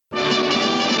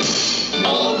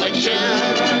picture.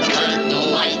 Cut the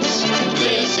lights.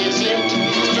 This is it.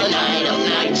 The night of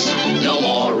nights. No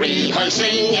more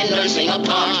rehearsing and nursing a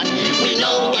part. We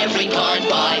know every part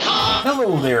by heart.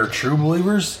 Hello there, true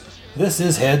believers. This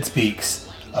is Head Speaks,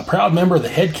 a proud member of the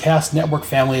Headcast Network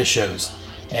family of shows.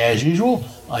 As usual,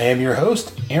 I am your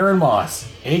host, Aaron Moss,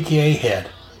 aka Head.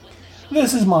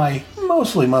 This is my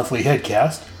mostly monthly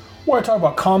Headcast, where I talk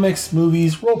about comics,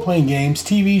 movies, role-playing games,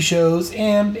 TV shows,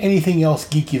 and anything else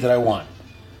geeky that I want.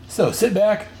 So sit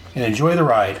back and enjoy the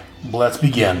ride. Let's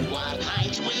begin. What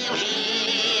heights will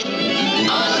hit?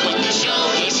 On with the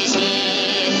show, this is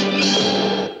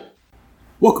it.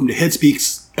 Welcome to Head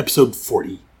Speaks, episode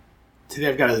 40. Today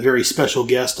I've got a very special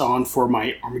guest on for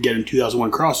my Armageddon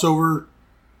 2001 crossover.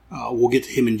 We'll get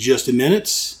to him in just a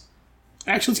minute.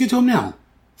 Actually, let's get to him now.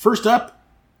 First up,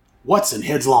 what's in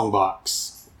Head's long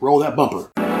box? Roll that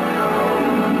bumper.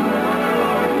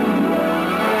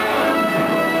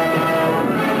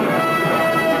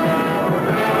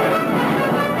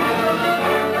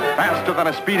 Faster than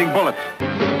a speeding bullet.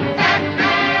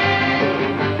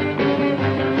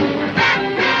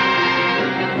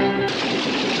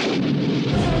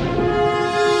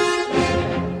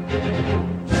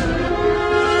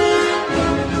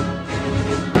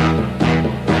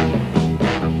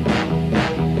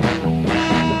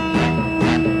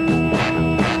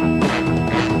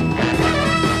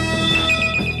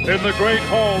 In the great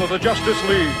hall of the Justice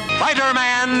League.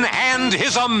 Spider-Man and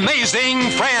his amazing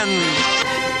friends.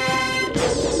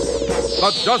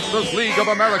 The Justice League of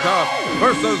America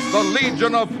versus the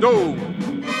Legion of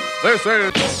Doom. This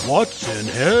is What's in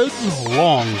Head's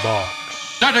Long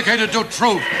Box. Dedicated to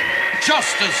truth,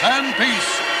 justice, and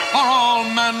peace for all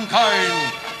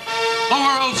mankind. The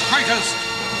world's greatest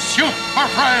super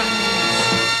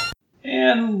friends.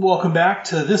 And welcome back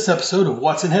to this episode of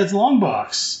What's in Head's Long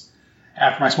Box.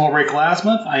 After my small break last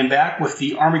month, I am back with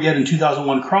the Armageddon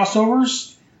 2001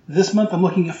 crossovers. This month I'm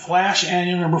looking at Flash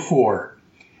Annual number 4.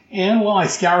 And, well, I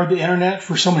scoured the internet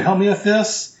for someone to help me with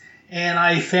this, and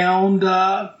I found,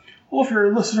 if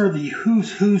you're a listener of the Who's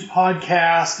Who's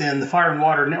podcast and the Fire and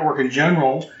Water Network in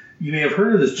general, you may have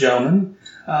heard of this gentleman,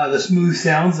 the smooth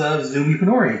sounds of Zoom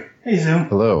Yukinori. Hey, Zoom.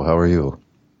 Hello, how are you?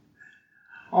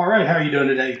 All right, how are you doing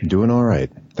today? Doing all right,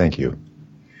 thank you.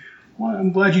 Well,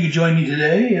 I'm glad you could join me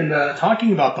today and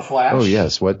talking about the Flash. Oh,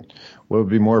 yes. What would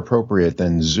be more appropriate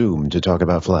than Zoom to talk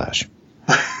about Flash?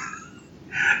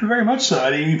 Very much so.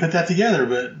 I didn't even put that together,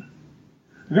 but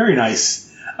very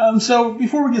nice. So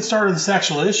before we get started on this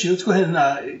actual issue, let's go ahead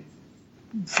and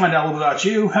find out a little bit about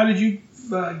you. How did you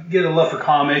get a love for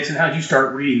comics, and how did you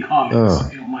start reading comics,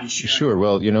 if you don't mind sharing? Sure.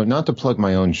 Well, not to plug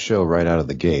my own show right out of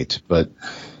the gate, but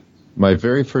my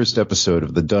very first episode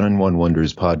of the Done in One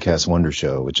Wonders podcast Wonder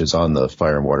Show, which is on the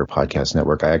Fire and Water Podcast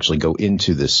Network, I actually go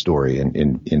into this story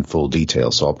in full detail.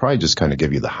 So I'll probably just kind of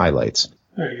give you the highlights.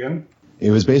 There you go. It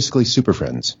was basically Super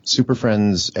Friends. Super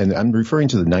Friends, and I'm referring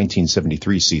to the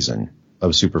 1973 season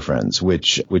of Super Friends,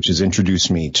 which has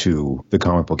introduced me to the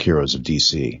comic book heroes of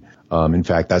DC. In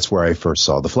fact, that's where I first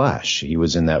saw The Flash. He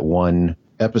was in that one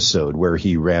episode where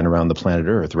he ran around the planet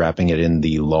Earth, wrapping it in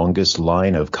the longest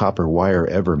line of copper wire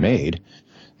ever made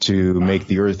to make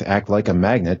the Earth act like a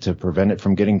magnet to prevent it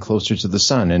from getting closer to the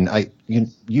sun. And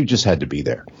you just had to be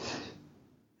there.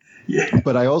 Yeah.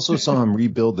 But I also saw him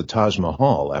rebuild the Taj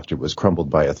Mahal after it was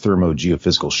crumbled by a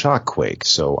thermo-geophysical shockquake.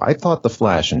 So I thought the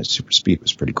Flash and his super speed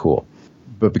was pretty cool.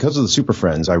 But because of the Super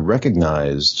Friends, I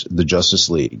recognized the Justice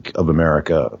League of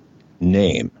America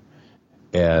name.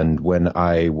 And when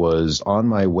I was on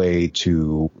my way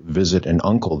to visit an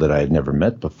uncle that I had never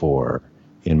met before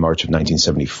in March of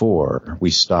 1974, we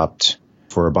stopped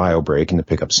for a bio break and to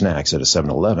pick up snacks at a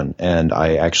 7-Eleven. And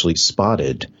I actually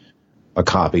spotted a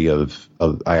copy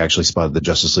I actually spotted the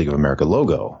Justice League of America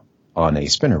logo on a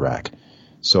spinner rack.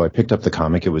 So I picked up the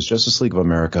comic. It was Justice League of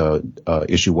America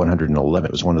issue 111.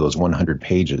 It was one of those 100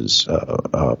 pages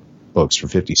books for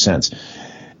 50 cents.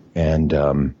 And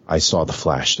I saw the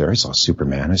Flash there. I saw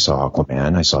Superman. I saw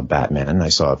Aquaman. I saw Batman. I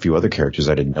saw a few other characters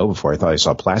I didn't know before. I thought I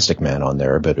saw Plastic Man on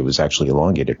there, but it was actually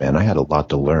Elongated Man. I had a lot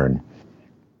to learn.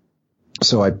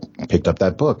 So I picked up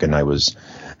that book, and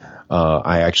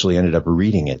I actually ended up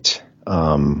reading it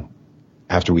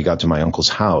after we got to my uncle's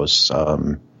house.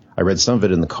 I read some of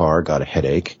it in the car, got a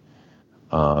headache,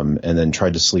 and then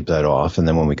tried to sleep that off. And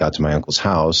then when we got to my uncle's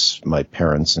house, my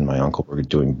parents and my uncle were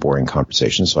doing boring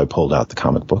conversations, so I pulled out the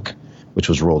comic book, which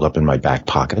was rolled up in my back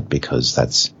pocket because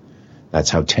that's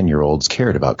how 10-year-olds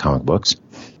cared about comic books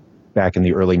back in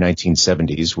the early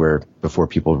 1970s, where before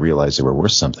people realized they were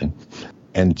worth something,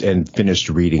 and finished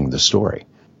reading the story.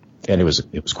 And it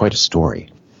was quite a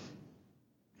story.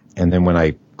 And then when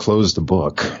I closed the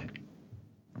book,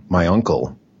 my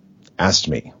uncle asked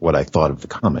me what I thought of the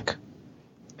comic.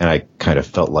 And I kind of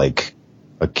felt like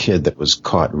a kid that was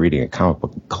caught reading a comic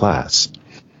book in class.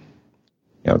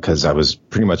 Because I was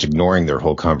pretty much ignoring their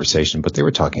whole conversation, but they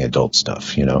were talking adult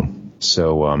stuff,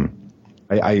 So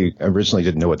I originally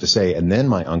didn't know what to say. And then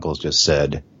my uncle just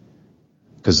said,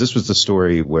 because this was the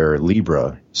story where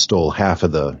Libra stole half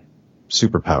of the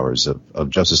superpowers of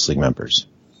Justice League members.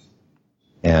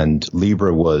 And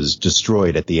Libra was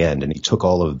destroyed at the end, and he took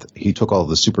all of the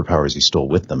superpowers he stole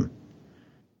with them.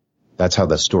 That's how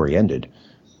that story ended.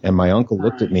 And my uncle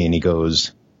looked at me and he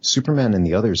goes, Superman and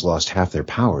the others lost half their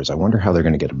powers. I wonder how they're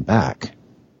going to get them back.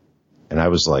 And I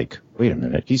was like, wait a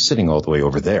minute, he's sitting all the way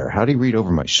over there. How'd he read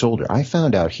over my shoulder? I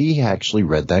found out he actually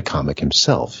read that comic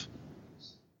himself.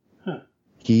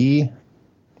 He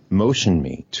motioned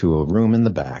me to a room in the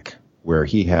back where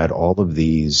he had all of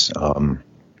these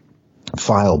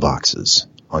file boxes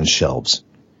on shelves.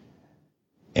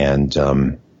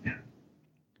 And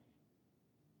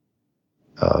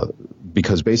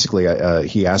because basically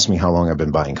he asked me how long I've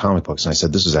been buying comic books, and I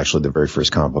said this is actually the very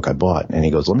first comic book I bought. And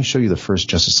he goes, let me show you the first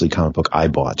Justice League comic book I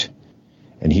bought.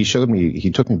 And he took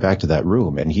me back to that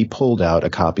room, and he pulled out a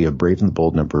copy of Brave and the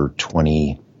Bold number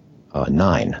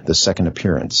 29, the second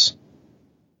appearance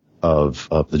of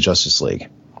the Justice League.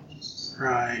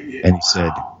 Right. Yeah. And he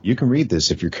said, you can read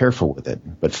this if you're careful with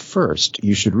it, but first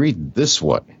you should read this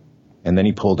one. And then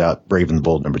he pulled out Brave and the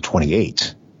Bold number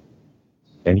 28.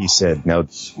 And he said, now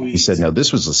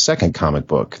this was the second comic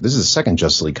book. This is the second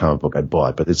Justice League comic book I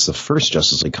bought, but it's the first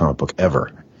Justice League comic book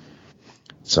ever.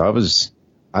 So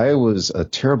I was a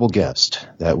terrible guest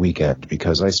that weekend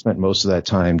because I spent most of that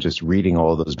time just reading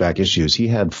all those back issues. He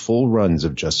had full runs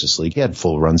of Justice League. He had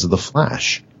full runs of The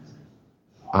Flash.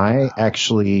 I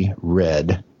actually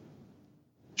read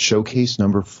Showcase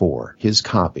number 4, his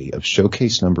copy of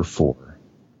Showcase number 4,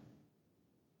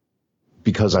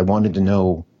 because I wanted to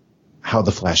know how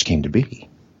the Flash came to be.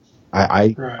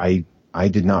 I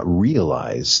did not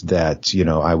realize that,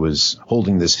 I was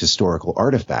holding this historical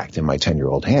artifact in my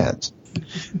 10-year-old hands.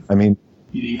 I mean,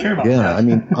 you didn't care about that. I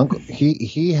mean, Uncle,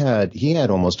 he had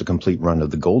almost a complete run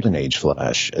of the Golden Age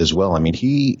Flash as well. I mean,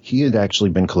 he had actually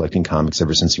been collecting comics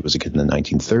ever since he was a kid in the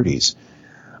 1930s.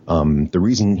 The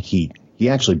reason he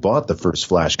actually bought the first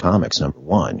Flash comics, number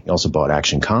 1. He also bought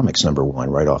Action Comics, number 1,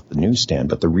 right off the newsstand.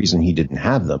 But the reason he didn't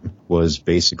have them was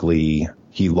basically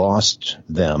he lost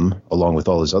them, along with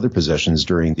all his other possessions,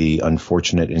 during the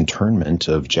unfortunate internment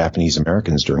of Japanese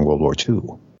Americans during World War II.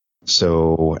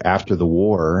 So after the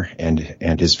war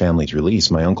and his family's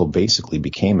release, my uncle basically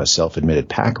became a self-admitted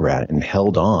pack rat and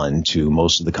held on to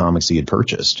most of the comics he had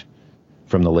purchased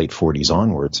from the late 40s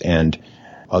onwards. And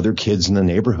other kids in the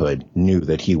neighborhood knew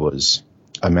that he was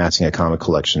amassing a comic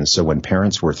collection. So when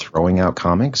parents were throwing out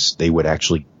comics, they would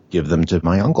actually give them to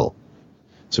my uncle.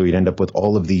 So he'd end up with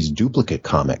all of these duplicate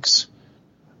comics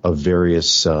of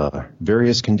various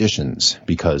conditions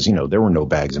because, there were no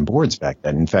bags and boards back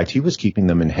then. In fact, he was keeping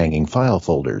them in hanging file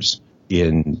folders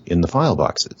in the file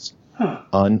boxes,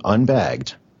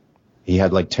 unbagged. He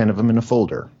had like 10 of them in a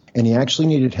folder. And he actually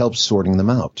needed help sorting them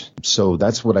out. So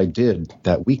that's what I did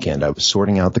that weekend. I was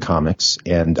sorting out the comics,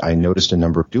 and I noticed a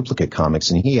number of duplicate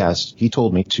comics. And he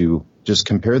told me to just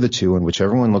compare the two, and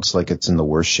whichever one looks like it's in the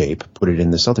worst shape, put it in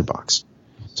this other box.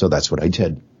 So that's what I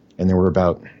did. And there were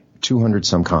about 200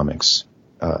 some comics,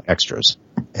 extras.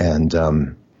 And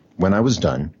when I was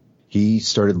done, he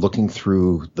started looking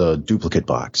through the duplicate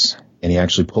box, and he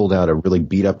actually pulled out a really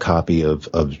beat up copy of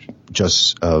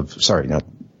Justice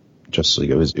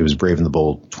League. It was Brave and the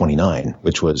Bold 29,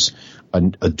 which was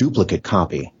a duplicate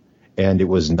copy. And it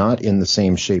was not in the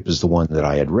same shape as the one that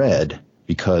I had read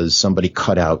because somebody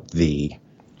cut out the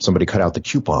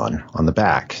coupon on the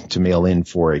back to mail in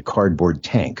for a cardboard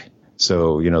tank.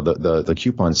 So, the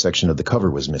coupon section of the cover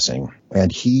was missing.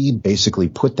 And he basically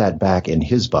put that back in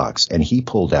his box, and he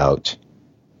pulled out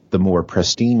the more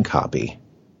pristine copy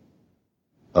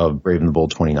of Brave and the Bold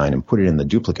 29 and put it in the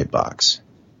duplicate box.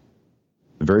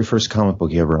 The very first comic book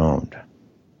he ever owned.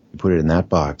 He put it in that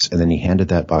box, and then he handed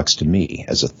that box to me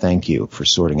as a thank you for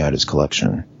sorting out his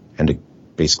collection and to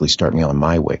basically start me on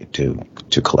my way to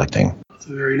collecting. It's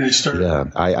a very nice start. Yeah,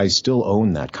 I still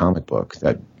own that comic book,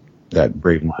 that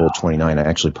Brave and Bold 29. I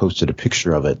actually posted a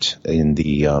picture of it in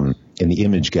the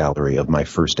image gallery of my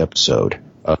first episode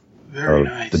of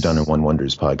the Done in One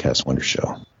Wonders podcast Wonder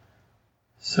Show.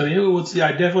 So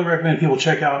I definitely recommend people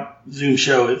check out Zoom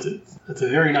Show. It's a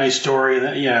very nice story.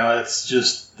 That I'm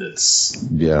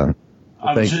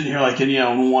sitting here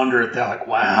and wonder at that, like,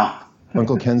 wow.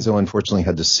 Uncle Kenzo unfortunately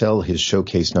had to sell his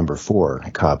Showcase number 4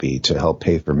 copy to help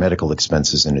pay for medical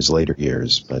expenses in his later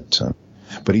years, but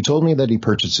But he told me that he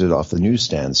purchased it off the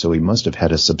newsstand, so he must have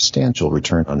had a substantial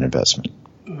return on investment.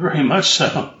 Very much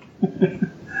so.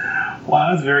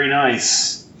 Wow, that's very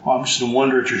nice. Well, I'm just in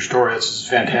wonder at your story. This is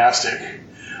fantastic.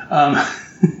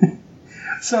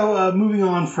 So moving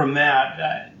on from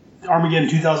that, Armageddon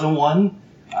 2001.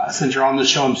 Since you're on the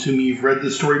show, I'm assuming you've read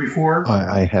this story before.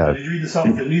 I have. Did you read this off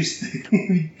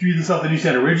the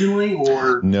newsstand originally,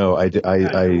 or no? I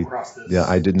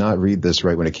I did not read this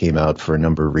right when it came out for a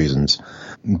number of reasons.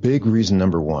 Big reason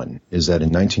number one is that in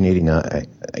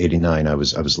 1989, I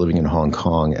was living in Hong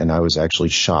Kong, and I was actually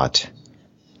shot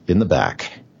in the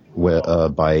back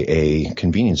by a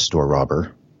convenience store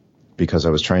robber because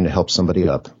I was trying to help somebody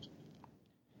up,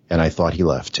 and I thought he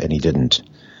left, and he didn't.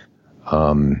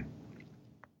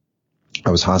 I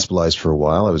was hospitalized for a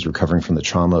while. I was recovering from the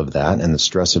trauma of that and the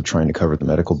stress of trying to cover the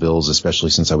medical bills,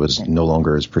 especially since I was no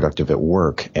longer as productive at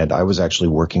work. And I was actually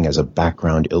working as a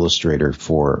background illustrator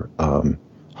for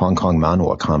Hong Kong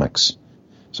manhwa comics.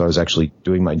 So I was actually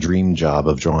doing my dream job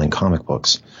of drawing comic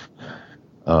books.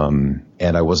 And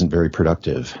I wasn't very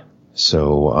productive.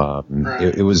 So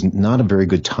it was not a very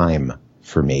good time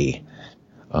for me.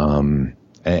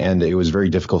 And it was very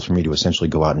difficult for me to essentially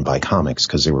go out and buy comics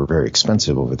because they were very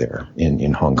expensive over there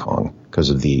in Hong Kong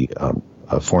because of the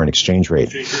foreign exchange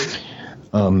rate.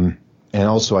 And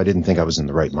also, I didn't think I was in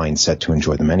the right mindset to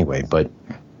enjoy them anyway. But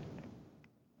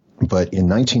in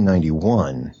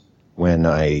 1991, in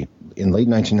late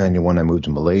 1991, I moved to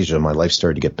Malaysia, my life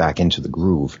started to get back into the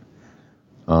groove.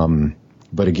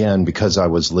 But again, because I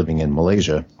was living in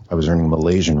Malaysia, I was earning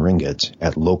Malaysian ringgit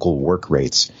at local work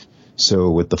rates.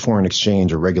 So with the foreign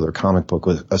exchange, a regular comic book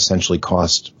would essentially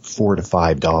cost $4 to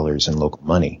 $5 in local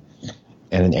money.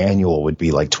 And an annual would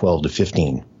be like 12 to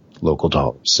 15 local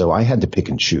dollars. So I had to pick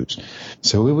and choose.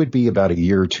 So it would be about a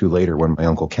year or two later when my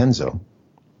Uncle Kenzo,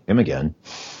 him again,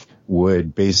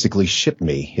 would basically ship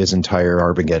me his entire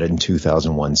Armageddon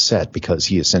 2001 set because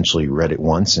he essentially read it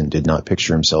once and did not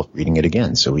picture himself reading it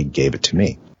again. So he gave it to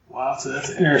me. Wow, so that's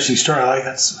an interesting story. I like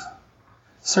that.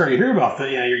 Sorry to hear about that.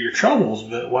 Yeah, your troubles,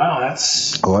 but wow,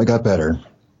 that's. Oh, I got better,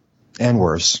 and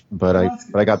worse, but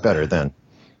I got better then.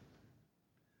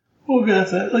 Well,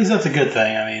 good. At least that's a good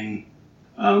thing. I mean,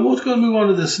 let's go and move on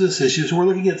to this issue. So we're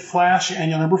looking at Flash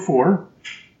Annual Number 4.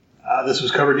 This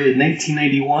was cover dated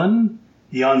 1991.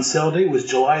 The on sale date was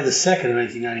July the 2nd of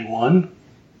 1991.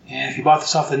 And if you bought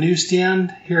this off the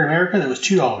newsstand here in America, that was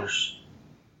 $2.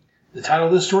 The title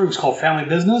of this story was called Family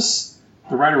Business.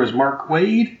 The writer was Mark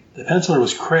Waid. The penciler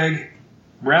was Craig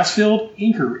Brassfield.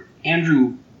 Inker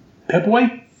Andrew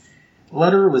Pepway. The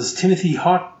letterer was Timothy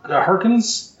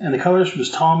Harkins. And the colorist was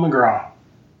Tom McGraw.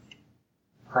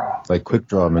 Like Quick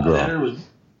Draw McGraw.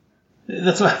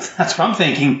 That's what I'm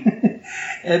thinking.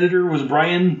 Editor was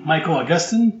Brian Michael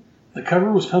Augustin. The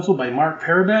cover was penciled by Mark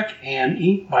Parabeck and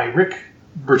inked by Rick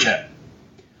Burchett.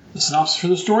 The synopsis for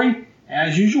the story.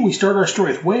 As usual, we start our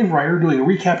story with Wave Rider doing a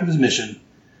recap of his mission.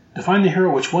 To find the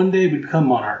hero which one day would become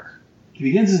Monarch. He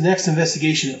begins his next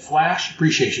investigation at Flash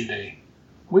Appreciation Day.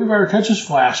 Wave Rider catches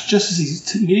Flash just as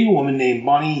he's meeting a woman named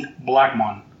Bonnie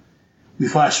Blackmon. We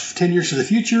flash 10 years to the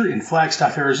future in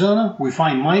Flagstaff, Arizona, where we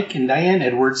find Mike and Diane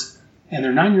Edwards and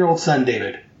their 9-year-old son,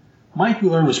 David. Mike, we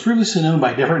learn, was previously known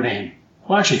by a different name.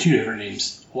 Well, actually 2 different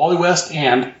names. Wally West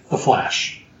and The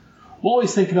Flash.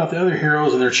 Wally's thinking about the other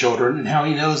heroes and their children and how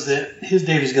he knows that his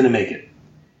David's going to make it.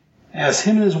 As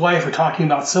him and his wife are talking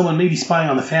about someone maybe spying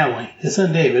on the family, his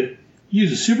son David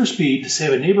uses super speed to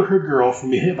save a neighborhood girl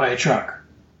from being hit by a truck.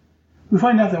 We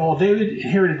find out that while David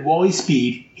inherited Wally's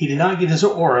speed, he did not get his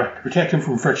aura to protect him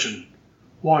from friction.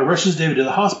 Wally rushes David to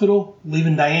the hospital,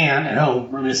 leaving Diane at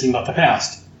home reminiscing about the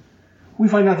past. We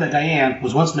find out that Diane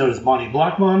was once known as Bonnie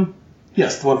Blackmon.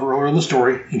 Yes, the one from earlier in the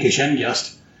story, in case you hadn't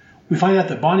guessed. We find out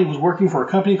that Bonnie was working for a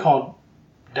company called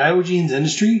Diogenes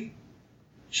Industry.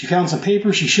 She found some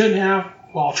papers she shouldn't have.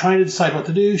 While trying to decide what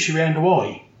to do, she ran into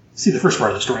Wally. See the first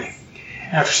part of the story.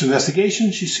 After some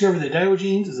investigation, she discovered that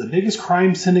Diogenes is the biggest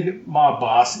crime syndicate mob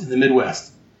boss in the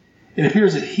Midwest. It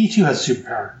appears that he too has a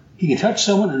superpower. He can touch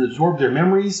someone and absorb their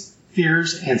memories,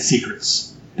 fears, and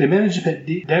secrets. They managed to put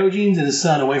Diogenes and his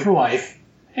son away for life,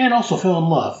 and also fell in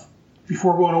love.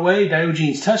 Before going away,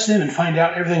 Diogenes touched them and find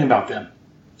out everything about them.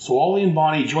 So Wally and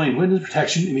Bonnie joined Witness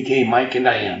Protection and became Mike and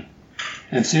Diane,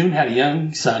 and soon had a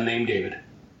young son named David.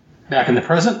 Back in the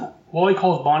present, Wally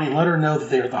calls Bonnie and let her know that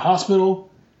they are at the hospital.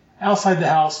 Outside the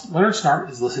house, Leonard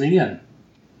Snart is listening in.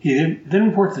 He then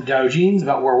reports to Diogenes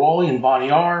about where Wally and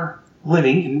Bonnie are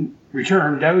living. In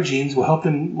return, Diogenes will help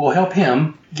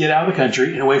him get out of the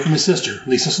country and away from his sister,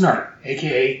 Lisa Snart,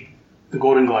 a.k.a. the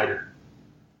Golden Glider.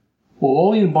 While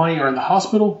Wally and Bonnie are in the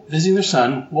hospital visiting their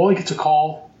son, Wally gets a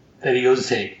call that he goes to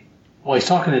take. While he's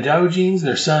talking to Diogenes,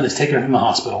 their son is taken from the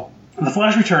hospital. And the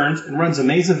Flash returns and runs a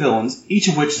maze of villains, each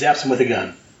of which zaps him with a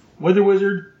gun. Weather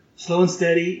Wizard, Slow and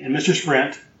Steady, and Mr.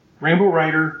 Sprint, Rainbow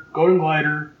Rider, Golden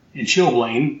Glider, and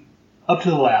Chillblaine, up to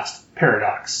the last,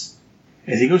 Paradox.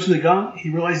 As he goes to the gun, he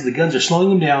realizes the guns are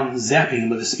slowing him down, zapping him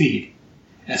with his speed.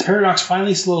 As Paradox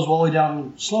finally slows Wally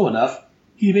down slow enough,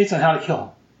 he debates on how to kill him.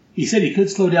 He said he could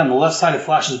slow down the left side of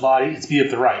Flash's body and speed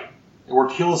up the right. It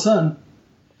worked to kill his son.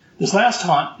 This last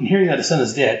taunt, and hearing that his son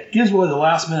is dead, gives Wally the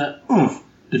last minute oomph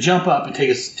to jump up and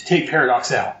take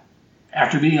Paradox out.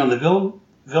 After beating on the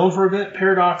villain for a bit,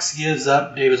 Paradox gives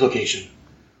up David's location.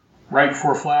 Right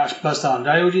before Flash busts out on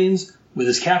Diogenes, with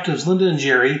his captives Linda and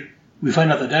Jerry, we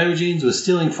find out that Diogenes was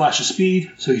stealing Flash's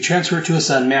speed, so he transferred it to his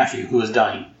son Matthew, who is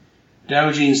dying.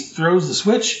 Diogenes throws the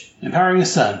switch, empowering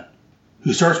his son,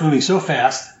 who starts moving so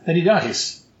fast that he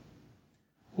dies.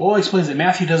 Wally explains that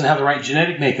Matthew doesn't have the right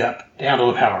genetic makeup to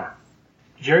handle the power.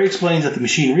 Jerry explains that the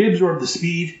machine reabsorbed the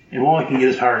speed, and Wally can get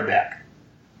his power back.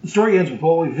 The story ends with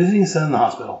Wally visiting his son in the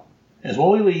hospital. As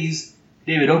Wally leaves,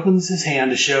 David opens his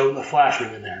hand to show the flash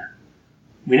ring in there.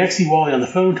 We next see Wally on the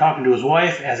phone talking to his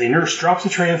wife as a nurse drops a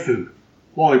tray of food.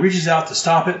 Wally reaches out to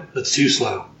stop it, but it's too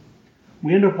slow.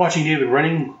 We end up watching David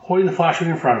running, holding the flash ring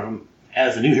in front of him,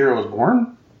 as the new hero is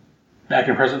born. Back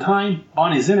in present time,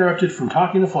 Bonnie is interrupted from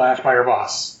talking to Flash by her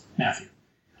boss, Matthew.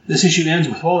 This issue ends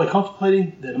with Wally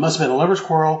contemplating that it must have been a lover's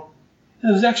quarrel,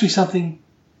 and it was actually something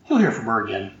he'll hear from her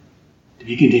again. To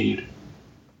be continued.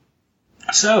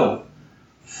 So,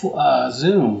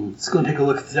 Zoom, let's go and take a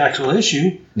look at the actual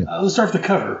issue. Yeah. Let's start with the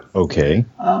cover. Okay.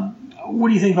 What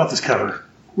do you think about this cover?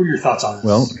 What are your thoughts on this?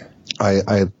 Well,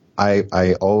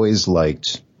 I always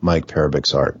liked Mike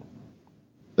Parabik's art,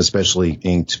 especially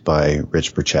inked by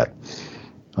Rich Burchett.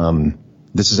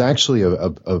 This is actually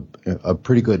a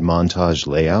pretty good montage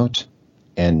layout,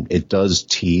 and it does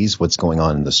tease what's going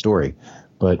on in the story.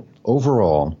 But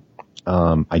overall,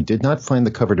 I did not find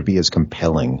the cover to be as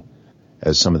compelling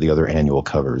as some of the other annual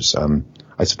covers.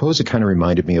 I suppose it kind of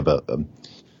reminded me of let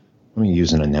me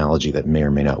use an analogy that may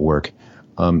or may not work.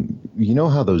 You know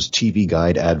how those TV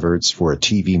guide adverts for a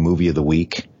TV movie of the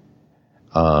week,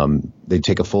 they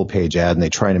take a full page ad and they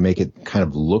try to make it kind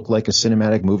of look like a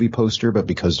cinematic movie poster, but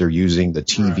because they're using the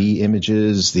TV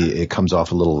images, it comes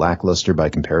off a little lackluster by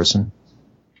comparison.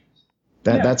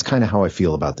 That's kind of how I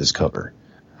feel about this cover.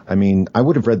 I mean, I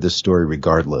would have read this story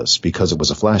regardless because it was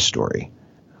a Flash story.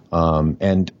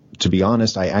 And to be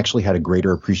honest, I actually had a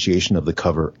greater appreciation of the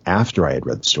cover after I had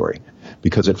read the story.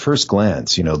 Because at first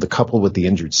glance, the couple with the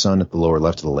injured son at the lower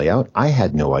left of the layout, I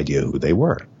had no idea who they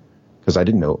were. Because I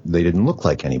didn't know, they didn't look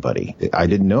like anybody. I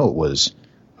didn't know it was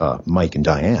Mike and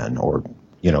Diane or,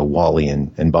 Wally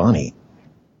and Bonnie.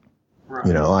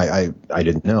 Right. I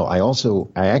didn't know.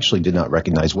 I actually did not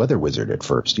recognize Weather Wizard at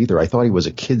first either. I thought he was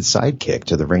a kid's sidekick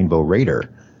to the Rainbow Raider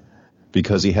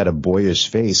because he had a boyish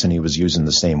face and he was using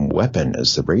the same weapon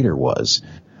as the Raider was.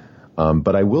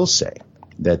 But I will say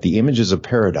that the images of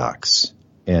Paradox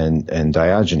and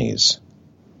Diogenes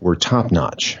were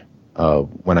top-notch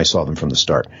when I saw them from the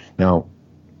start. Now,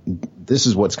 this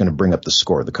is what's going to bring up the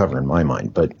score of the cover in my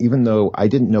mind. But even though I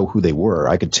didn't know who they were,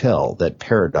 I could tell that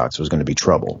Paradox was going to be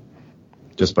trouble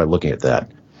just by looking at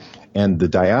that. And the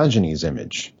Diogenes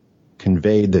image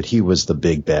conveyed that he was the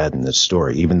big bad in this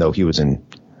story, even though he was in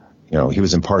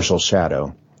partial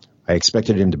shadow. I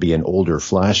expected him to be an older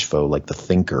Flash foe like the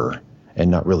Thinker and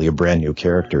not really a brand new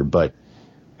character. But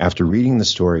after reading the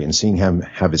story and seeing him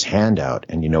have his hand out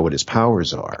and what his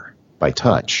powers are by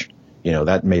touch,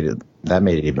 that made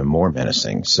it even more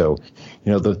menacing. So,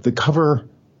 the cover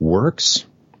works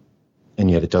and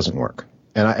yet it doesn't work.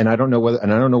 And I don't know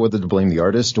whether to blame the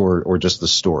artist or just the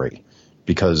story,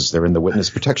 because they're in the witness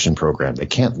protection program. They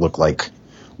can't look like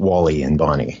Wally and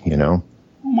Bonnie,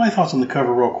 My thoughts on the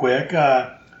cover real quick.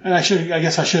 And I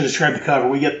guess I should describe the cover.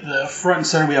 We get the front and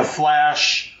center, we have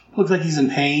Flash. Looks like he's in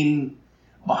pain.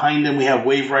 Behind him we have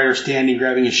Wave Rider standing,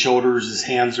 grabbing his shoulders. His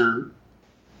hands are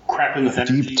crackling with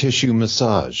energy. Deep tissue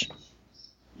massage.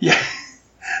 Yeah,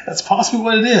 that's possibly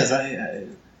what it is.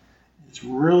 It's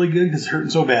really good because it's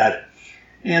hurting so bad.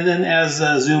 And then, as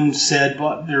Zoom said,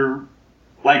 they're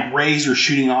like rays are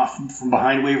shooting off from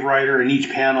behind Wave Rider. In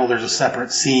each panel, there's a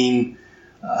separate scene.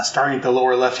 Starting at the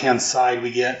lower left-hand side,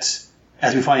 we get,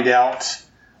 as we find out,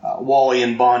 Wally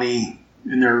and Bonnie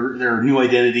in their new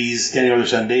identities, standing over their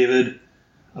son David.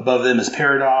 Above them is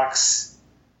Paradox.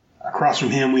 Across from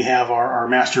him, we have our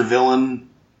master villain.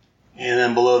 And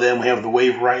then below them, we have the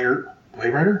Wave Rider.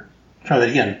 Wave Rider? Try that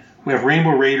again. We have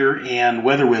Rainbow Raider and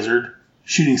Weather Wizard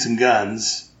shooting some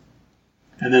guns.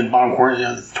 And then bottom corner,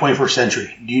 the 21st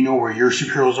century. Do you know where your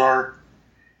superheroes are?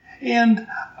 And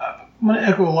I'm going to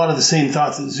echo a lot of the same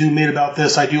thoughts that Zoom made about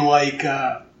this. I do like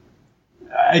the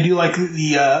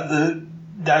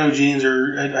Diogenes,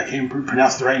 or I can't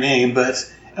pronounce the right name,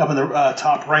 but up in the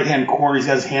top right-hand corner, he's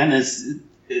got his hand.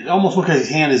 It almost looks like his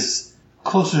hand is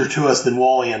closer to us than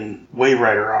Wally and Wave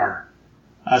Rider are.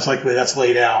 It's like the way that's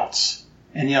laid out.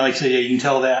 And, like I said, you can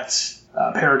tell that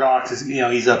Paradox is,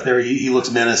 he's up there. He looks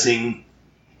menacing.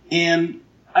 And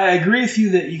I agree with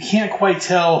you that you can't quite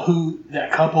tell who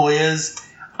that couple is.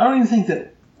 I don't even think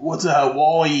that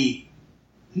Wally,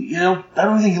 I don't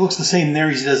even think he looks the same there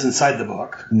as he does inside the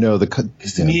book. No,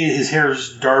 because to me, his hair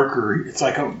is darker. It's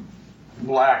like a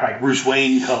black, like Bruce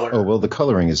Wayne color. Oh, well, the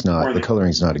coloring is not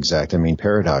exact. I mean,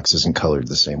 Paradox isn't colored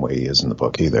the same way he is in the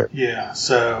book either. Yeah,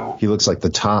 so he looks like the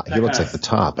top. He looks like the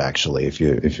top, actually, if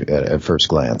you at first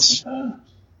glance. Now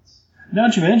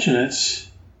that you mention it,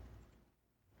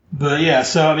 but yeah.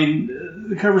 So I mean,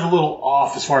 the cover's a little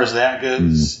off as far as that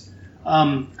goes.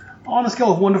 On a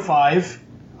scale of 1 to 5,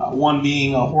 1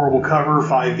 being a horrible cover,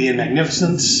 5 being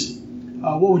magnificent,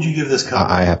 what would you give this cover?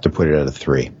 I have to put it at a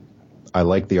 3. I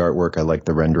like the artwork, I like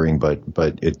the rendering, but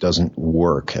it doesn't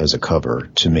work as a cover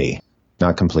to me,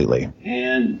 not completely.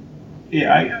 And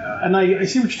I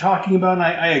see what you're talking about, and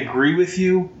I agree with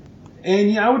you.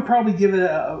 And I would probably give it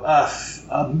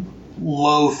a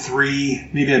low 3,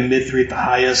 maybe a mid 3 at the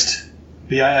highest.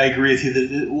 But I agree with you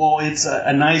that it's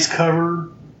a nice cover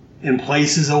in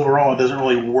places. Overall, it doesn't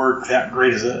really work that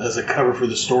great as a cover for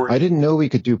the story. I didn't know we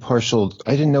could do partial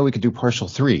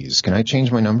 3s. Can I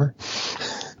change my number?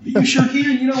 You sure can.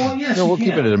 You know what? Yes, no, we'll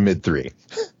keep it at a mid 3.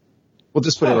 We'll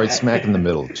just put it right smack in the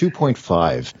middle.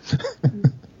 2.5.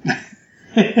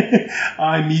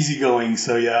 I'm easygoing,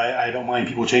 so I don't mind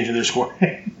people changing their score.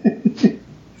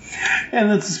 And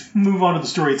let's move on to the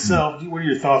story itself. What are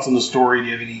your thoughts on the story? Do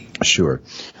you have any? Sure.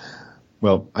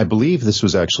 Well, I believe this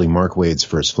was actually Mark Waid's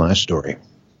first Flash story.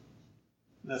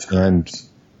 That's correct. And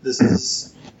this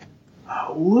is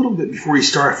a little bit before he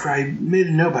started. I made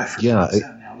a note by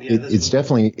it's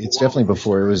definitely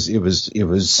before. It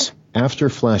was after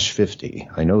Flash 50.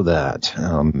 I know that.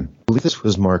 I believe this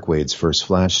was Mark Waid's first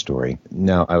Flash story.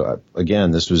 Now,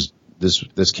 again,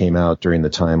 this came out during the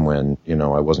time when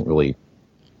I wasn't really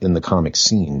in the comic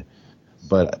scene,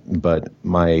 but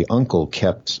my uncle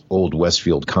kept old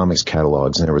Westfield Comics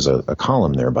catalogs, and there was a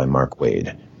column there by Mark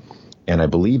Waid. And I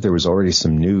believe there was already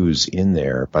some news in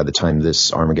there by the time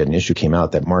this Armageddon issue came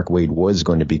out that Mark Waid was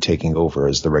going to be taking over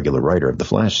as the regular writer of the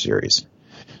Flash series.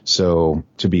 So,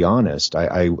 to be honest,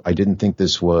 I didn't think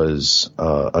this was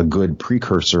a good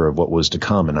precursor of what was to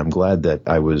come, and I'm glad that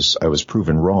I was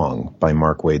proven wrong by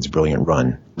Mark Waid's brilliant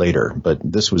run later. But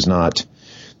this was not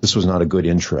a good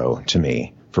intro to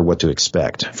me for what to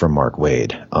expect from Mark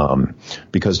Waid.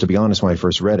 Because to be honest, when I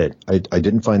first read it, I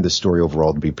didn't find this story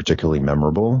overall to be particularly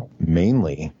memorable,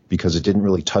 mainly because it didn't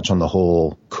really touch on the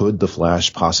whole could the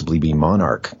Flash possibly be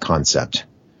Monarch concept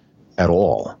at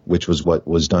all, which was what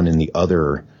was done in the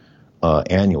other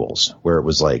annuals, where it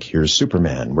was like, here's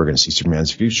Superman. We're going to see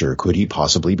Superman's future. Could he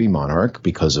possibly be Monarch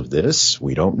because of this?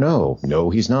 We don't know. No,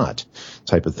 he's not.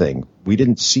 Type of thing. We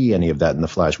didn't see any of that in the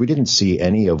Flash. We didn't see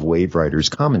any of Wave Rider's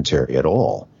commentary at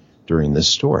all during this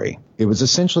story. It was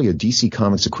essentially a DC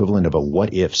Comics equivalent of a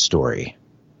what-if story.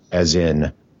 As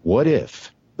in, what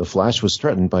if the Flash was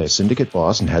threatened by a syndicate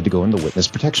boss and had to go in the witness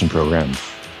protection program?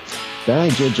 That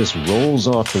idea just rolls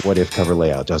off the what-if cover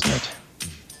layout, doesn't it?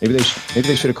 Maybe they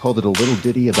should have called it a little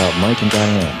ditty about Mike and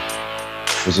Diane.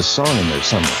 There's a song in there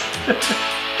somewhere.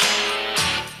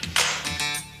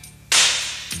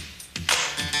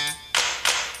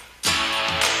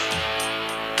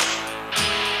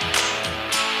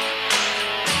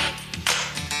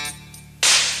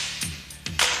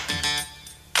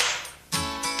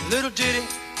 Little ditty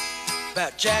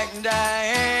about Jack and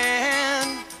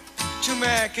Diane, 2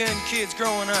 American kids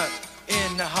growing up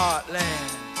in the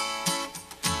heartland.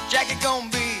 Jackie gonna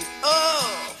be a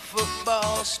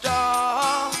football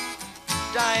star.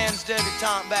 Diane's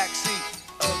debutante backseat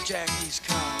of Jackie's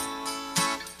car.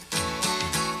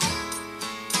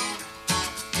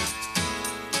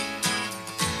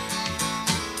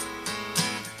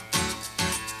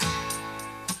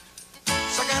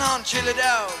 Sucking on chili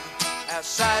dog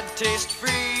outside the taste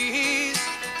freeze.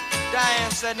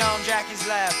 Diane sitting on Jackie's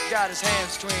lap, got his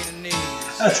hands between her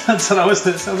knees. That's what I was.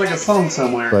 It sounds like a song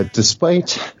somewhere. But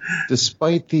despite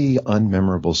the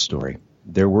unmemorable story,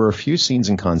 there were a few scenes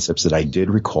and concepts that I did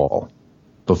recall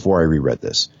before I reread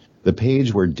this. The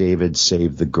page where David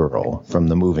saved the girl from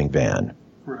the moving van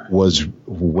was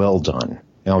well done.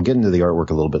 And I'll get into the artwork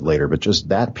a little bit later, but just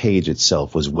that page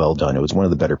itself was well done. It was one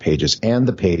of the better pages. And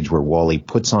the page where Wally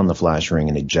puts on the Flash ring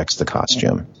and ejects the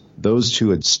costume. Those two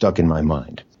had stuck in my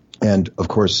mind. And, of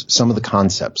course, some of the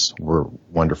concepts were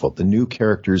wonderful. The new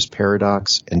characters,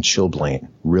 Paradox and Chilblain,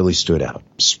 really stood out.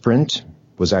 Sprint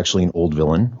was actually an old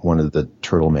villain, one of the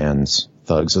Turtle Man's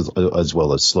thugs, as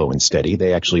well as Slow and Steady.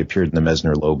 They actually appeared in the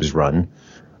Messner-Loeb's run.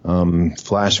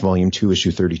 Flash Volume 2, Issue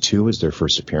 32 was their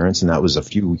first appearance, and that was a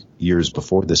few years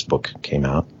before this book came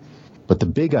out. But the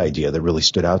big idea that really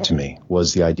stood out to me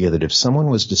was the idea that if someone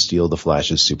was to steal the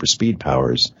Flash's super speed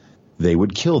powers, they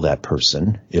would kill that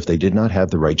person if they did not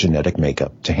have the right genetic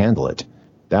makeup to handle it.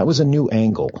 That was a new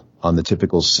angle on the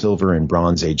typical Silver and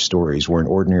Bronze Age stories where an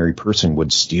ordinary person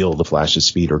would steal the Flash's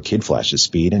speed or Kid Flash's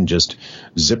speed and just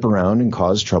zip around and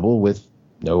cause trouble with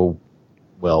no,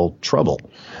 trouble.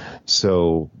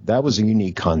 So that was a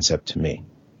unique concept to me.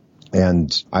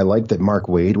 And I liked that Mark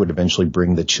Waid would eventually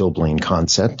bring the Chilblain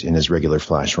concept in his regular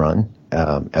Flash run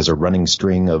as a running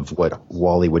string of what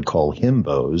Wally would call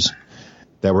himbos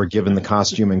that were given the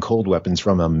costume and cold weapons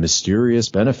from a mysterious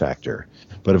benefactor.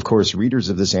 But, of course, readers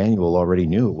of this annual already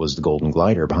knew it was the Golden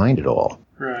Glider behind it all.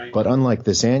 Right. But unlike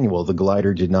this annual, the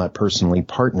Glider did not personally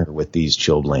partner with these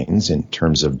Chilblains in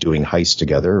terms of doing heists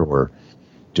together or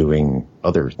doing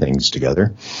other things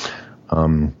together.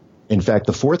 In fact,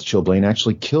 the fourth Chilblain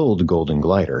actually killed Golden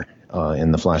Glider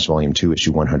in the Flash Volume 2,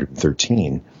 Issue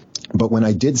 113. But when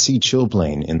I did see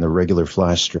Chilblain in the regular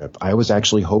Flash strip, I was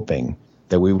actually hoping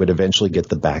that we would eventually get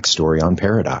the backstory on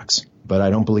Paradox. But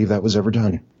I don't believe that was ever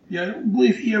done. Yeah, I don't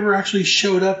believe he ever actually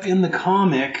showed up in the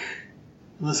comic,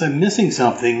 unless I'm missing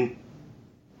something,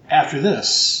 after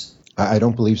this. I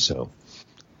don't believe so.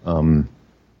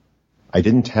 I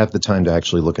didn't have the time to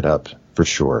actually look it up for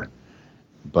sure.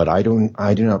 But I do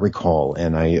not recall,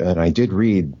 and I did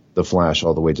read The Flash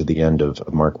all the way to the end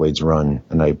of Mark Waid's run,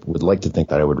 and I would like to think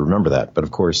that I would remember that. But,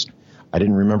 of course, I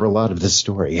didn't remember a lot of this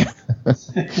story.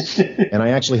 And I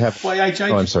actually have... Well,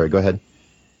 I'm sorry, go ahead.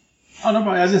 Oh, no,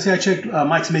 I was going to say I checked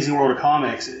Mike's Amazing World of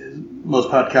Comics, most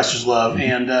podcasters love,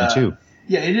 and Me too.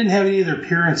 Yeah, it didn't have any other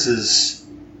appearances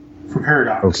for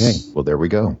Paradox. Okay, well, there we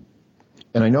go.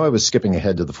 And I know I was skipping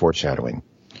ahead to the foreshadowing.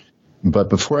 But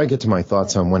before I get to my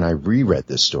thoughts on when I reread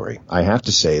this story, I have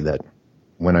to say that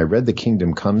when I read the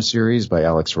Kingdom Come series by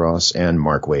Alex Ross and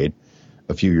Mark Waid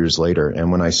a few years later,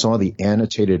 and when I saw the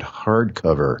annotated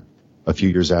hardcover a few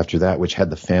years after that, which had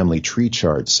the family tree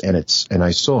charts, and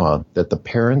I saw that the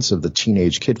parents of the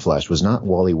teenage Kid Flash was not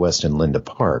Wally West and Linda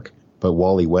Park, but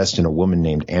Wally West and a woman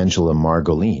named Angela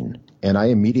Margolin. And I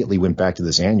immediately went back to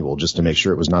this annual just to make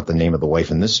sure it was not the name of the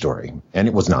wife in this story. And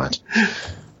it was not.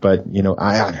 But,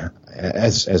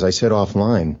 as I said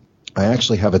offline, I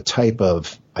actually have a type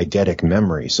of eidetic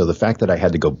memory. So the fact that I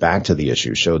had to go back to the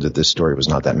issue showed that this story was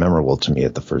not that memorable to me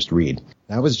at the first read.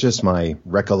 That was just my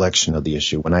recollection of the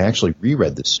issue. When I actually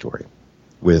reread this story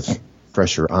with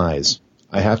fresher eyes,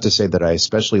 I have to say that I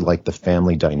especially like the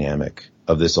family dynamic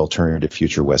of this alternative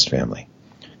future West family,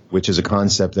 which is a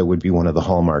concept that would be one of the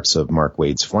hallmarks of Mark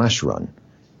Waid's Flash run,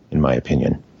 in my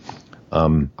opinion.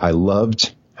 I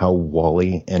loved how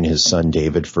Wally and his son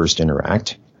David first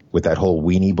interact with that whole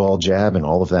weenie ball jab and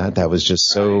all of that. That was just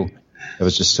so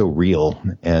real.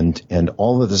 And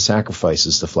all of the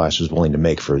sacrifices the Flash was willing to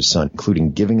make for his son,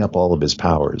 including giving up all of his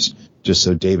powers just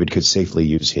so David could safely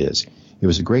use his. It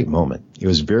was a great moment. It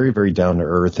was very, very down to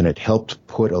earth, and it helped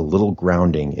put a little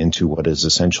grounding into what is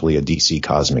essentially a DC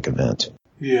cosmic event.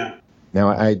 Yeah. Now,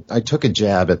 I took a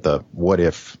jab at the What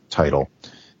If title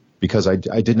because I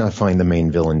did not find the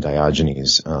main villain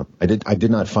Diogenes. I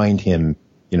did not find him,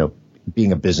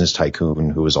 being a business tycoon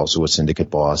who was also a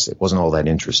syndicate boss. It wasn't all that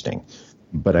interesting.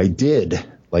 But I did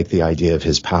like the idea of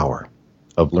his power,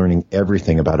 of learning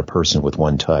everything about a person with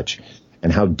one touch,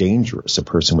 and how dangerous a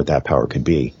person with that power could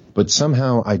be. But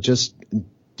somehow I just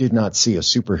did not see a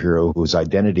superhero whose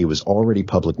identity was already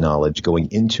public knowledge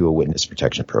going into a witness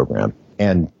protection program.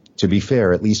 And to be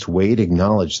fair, at least Waid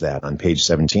acknowledged that on page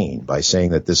 17 by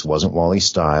saying that this wasn't Wally's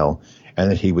style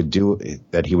and that he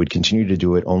would continue to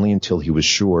do it only until he was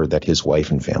sure that his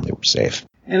wife and family were safe.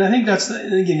 And I think that's,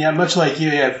 again, yeah, much like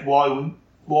you have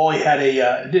Wally had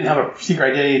didn't have a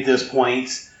secret identity at this point,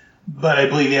 but I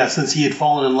believe, since he had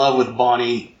fallen in love with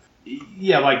Bonnie,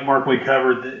 like Mark Waid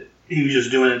covered, that he was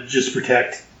just doing it just to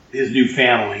protect his new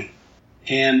family.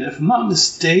 And if I'm not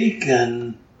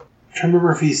mistaken, I'm trying to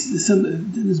remember if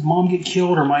did his mom get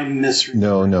killed or am I misreading?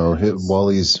 No.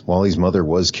 Wally's mother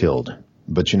was killed.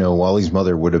 But, Wally's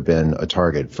mother would have been a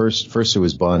target. First it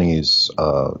was Bonnie's,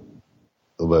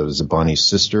 Bonnie's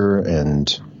sister,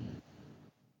 and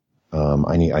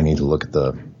I need to look at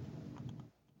the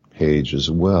page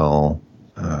as well.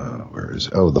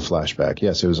 The flashback.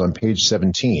 Yes, it was on page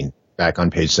 17. Back on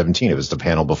page 17. It was the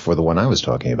panel before the one I was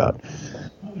talking about.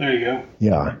 There you go.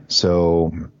 Yeah.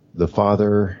 So the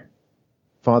father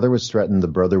Father was threatened, the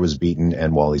brother was beaten,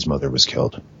 and Wally's mother was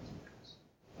killed.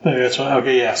 That's right.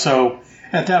 Okay, yeah. So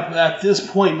at this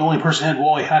point, the only person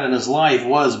Wally had in his life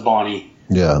was Bonnie.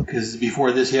 Yeah. Because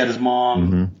before this, he had his mom.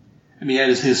 Mm-hmm. I mean, he had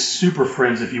his super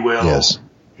friends, if you will. Yes.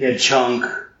 He had Chunk,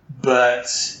 but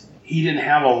he didn't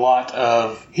have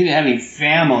he didn't have any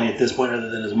family at this point other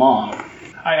than his mom.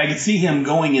 I could see him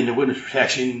going into witness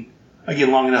protection,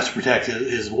 again, long enough to protect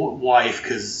his wife,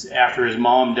 because after his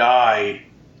mom died,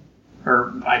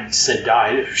 or I said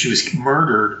died, if she was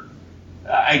murdered,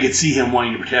 I could see him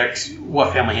wanting to protect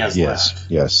what family he has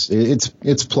left. Yes,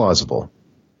 it's plausible.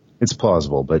 It's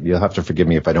plausible, but you'll have to forgive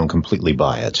me if I don't completely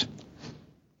buy it.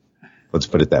 Let's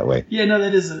put it that way. Yeah, no,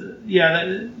 that is...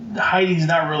 hiding's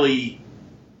not really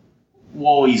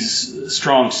Wally's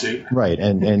strong suit. Right,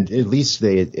 and at least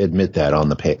they admit that on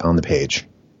the page.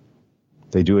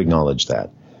 They do acknowledge that.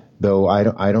 Though I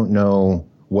don't know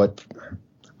what...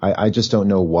 I just don't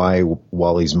know why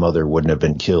Wally's mother wouldn't have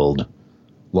been killed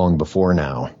long before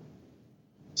now,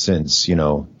 since,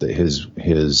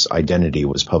 his identity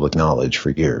was public knowledge for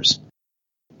years.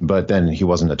 But then he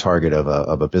wasn't a target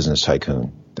of a business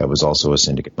tycoon that was also a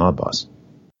syndicate mob boss.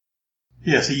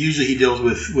 Yeah, so usually he deals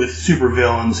with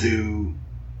supervillains who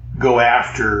go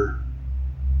after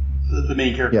the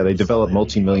main character. Yeah, they develop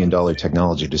multi-million-dollar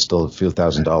technology to steal a few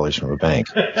 $1,000s from a bank.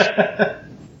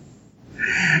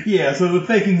 Yeah, so the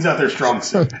faking's not their strong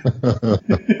suit.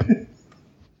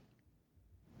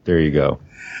 There you go.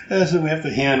 That's what we have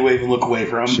to hand wave and look away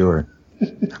from. Sure.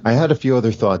 I had a few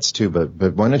other thoughts too,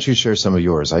 but why don't you share some of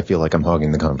yours? I feel like I'm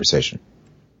hogging the conversation.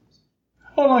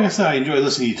 Well, like I said, I enjoy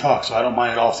listening to you talk, so I don't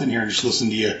mind at all sitting here and just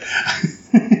listening to you.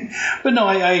 But no,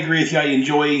 I agree with you. I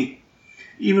enjoy,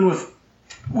 even with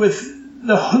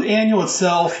the annual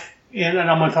itself, and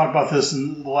I'm going to talk about this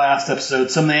in the last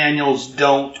episode, some of the annuals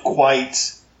don't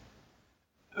quite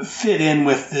fit in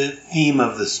with the theme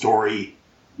of the story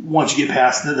once you get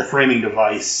past the framing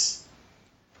device.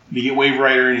 You get Wave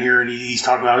Rider in here, and he's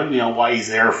talking about why he's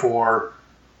there for.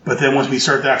 But then once we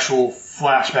start the actual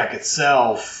flashback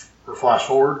itself, or flash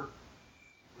forward,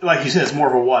 like you said, it's more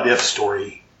of a what-if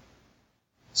story.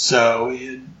 So,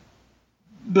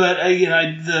 but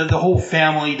again, the whole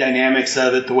family dynamics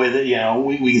of it, the way that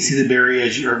we can see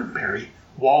that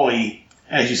Wally,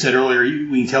 as you said earlier,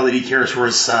 we can tell that he cares for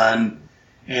his son,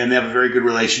 and they have a very good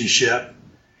relationship.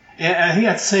 And I think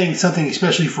that's saying something,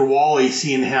 especially for Wally,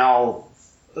 seeing how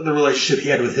the relationship he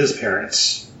had with his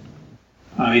parents.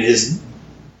 I mean,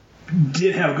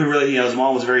 did have a good relationship. His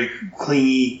mom was very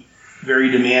clingy,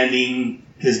 very demanding.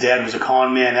 His dad was a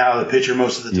con man out of the picture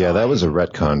most of the time. Yeah, that was a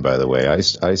retcon, by the way. I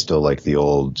still like the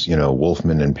old,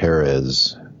 Wolfman and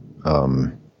Perez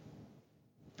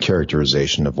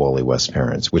characterization of Wally West's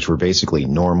parents, which were basically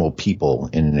normal people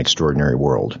in an extraordinary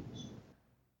world.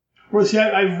 Well, see,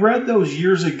 I read those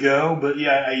years ago, but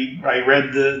yeah, I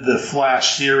read the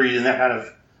Flash series and that kind of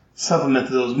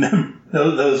supplemented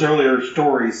those earlier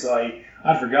stories, so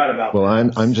I forgot about. Well,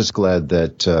 I'm just glad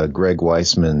that Greg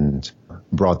Weisman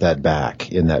brought that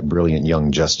back in that brilliant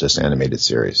Young Justice animated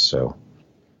series. So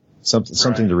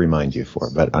something to remind you for.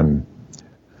 But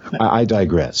I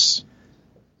digress.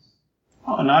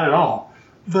 Oh, not at all.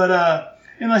 But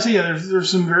and like I say, there's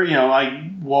some very like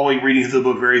Wally reading through the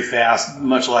book very fast,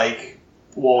 much like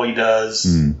Wally does.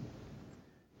 Mm.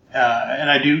 And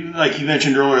I do, like you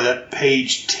mentioned earlier, that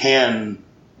page 10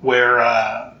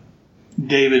 where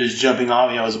David is jumping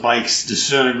off, his bike's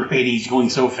disintegrating, he's going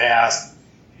so fast,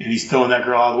 and he's throwing that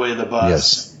girl all the way to the bus.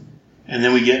 Yes. And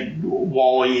then we get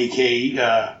Wally,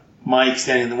 a.k.a. Mike,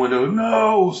 standing in the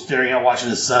window, staring out, watching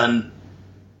his son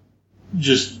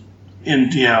just in,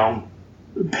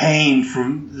 pain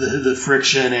from the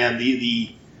friction and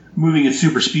the moving at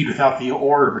super speed without the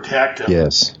oar to protect him.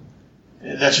 Yes.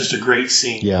 That's just a great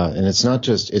scene. Yeah, and it's not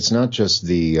just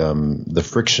the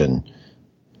friction.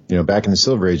 Back in the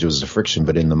Silver Age, it was the friction,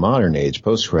 but in the modern age,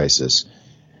 post-crisis,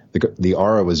 the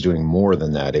aura was doing more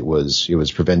than that. It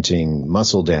was preventing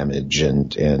muscle damage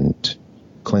and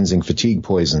cleansing fatigue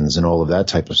poisons and all of that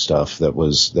type of stuff. That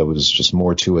was just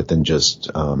more to it than just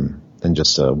a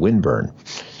windburn.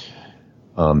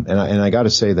 And I got to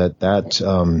say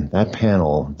that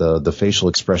panel, the facial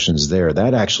expressions there,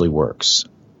 that actually works.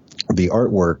 The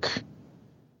artwork,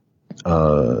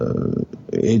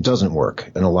 it doesn't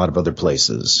work in a lot of other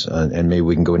places, and maybe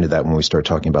we can go into that when we start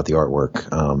talking about the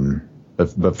artwork.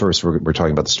 But first, we're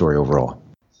talking about the story overall.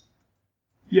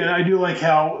 Yeah, I do like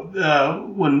how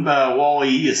when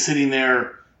Wally is sitting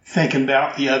there thinking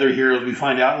about the other heroes, we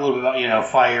find out a little bit about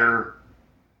Fire,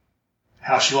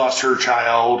 how she lost her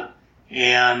child,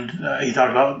 and he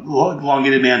talked about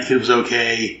Elongated Man Kid was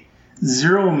okay.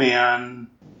 Zero Man,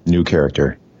 new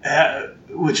character.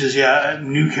 which is, a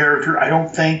new character. I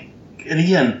don't think, and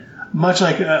again, much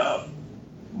like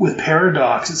with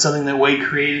Paradox, it's something that Wade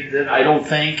created that I don't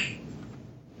think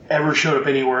ever showed up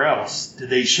anywhere else. Did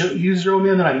they use Zero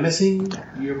Man that I'm missing? Do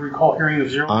you ever recall hearing of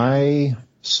Zero Man? I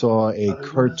saw a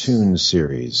cartoon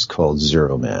series called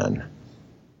Zero Man.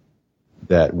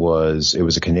 It was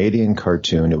a Canadian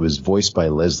cartoon. It was voiced by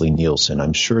Leslie Nielsen.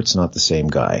 I'm sure it's not the same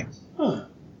guy. Huh.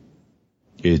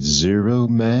 It's Zero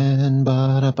Man.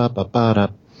 Ba-da-ba-ba-ba-da.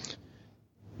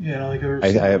 Yeah, I don't think I've ever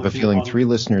I seen have a anything feeling on 3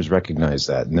 listeners recognize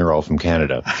that, and they're all from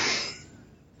Canada.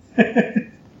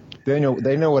 They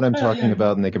know what I'm talking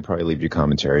about, and they can probably leave you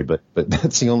commentary, but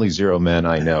that's the only Zero Man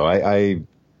I know.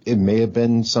 It may have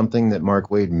been something that Mark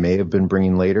Waid may have been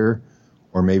bringing later,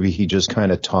 or maybe he just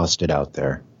kind of tossed it out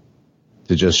there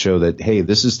to just show that, hey,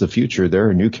 this is the future. There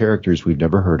are new characters we've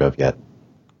never heard of yet.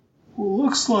 Well, it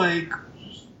looks like,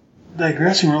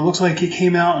 digressing, it looks like it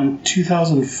came out in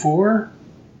 2004.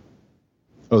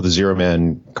 Oh, the Zero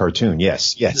Man cartoon.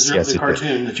 Yes. The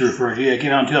cartoon that you're referring to. Yeah, it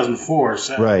came out in 2004.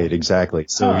 So. Right, exactly.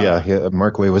 So,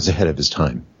 Mark Waid was ahead of his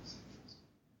time.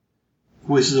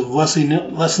 Voices of Leslie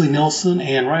Nielsen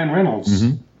and Ryan Reynolds.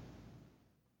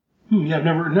 Mm-hmm. Yeah, I've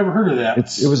never heard of that.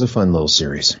 It was a fun little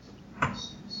series.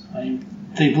 I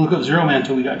didn't look up Zero Man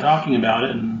until we got talking about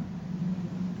it. And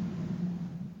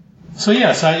so,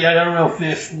 yes, I don't know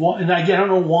and I don't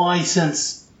know why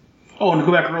since... Oh, and to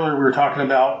go back earlier, we were talking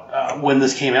about when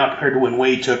this came out compared to when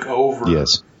Wade took over.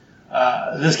 Yes.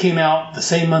 This came out the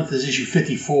same month as issue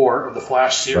 54 of the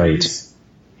Flash series.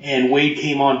 Right. And Wade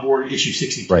came on board at issue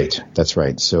 62. Right, that's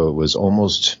right. So it was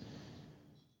almost...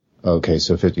 Okay,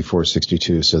 so 54,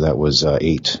 62, so that was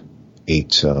 8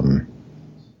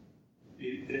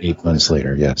 months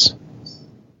later, yes.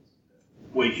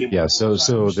 Wade came on board.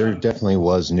 So there definitely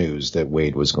was news that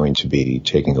Wade was going to be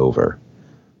taking over.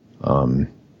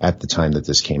 At the time that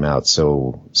this came out.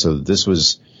 So this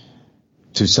was,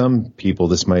 to some people,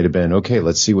 this might have been, okay,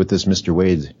 let's see what this Mr.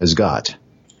 Wade has got.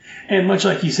 And much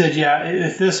like you said,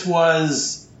 if this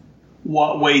was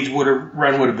what Wade's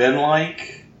run would have been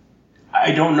like,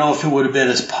 I don't know if it would have been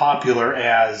as popular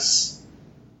as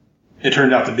it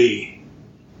turned out to be.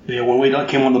 When Wade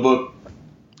came on the book,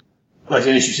 like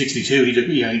in issue 62,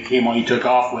 he came on, he took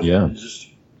off with it. Yeah.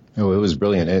 It was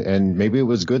brilliant. And maybe it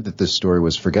was good that this story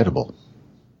was forgettable.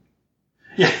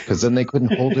 Yeah, because then they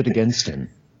couldn't hold it against him,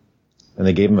 and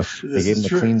they gave him a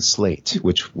clean slate,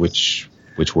 which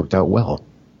worked out well.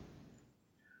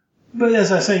 But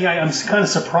as I say, I'm kind of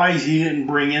surprised he didn't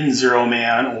bring in Zero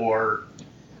Man or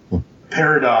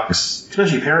Paradox,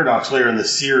 especially Paradox later in the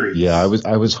series. Yeah, I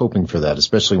was hoping for that,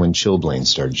 especially when Chillblaine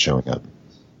started showing up.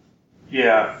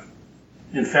 Yeah,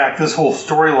 in fact, this whole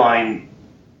storyline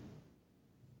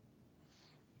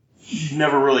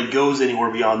never really goes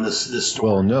anywhere beyond this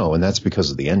story. Well, no, and that's because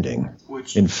of the ending.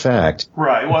 In fact...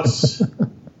 Right, well,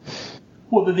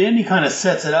 the ending kind of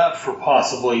sets it up for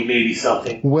possibly maybe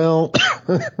something. Well,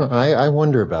 I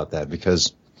wonder about that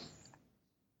because,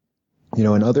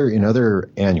 in other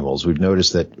annuals, we've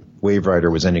noticed that Wave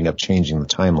Rider was ending up changing the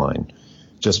timeline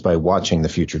just by watching the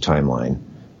future timeline.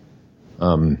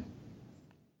 And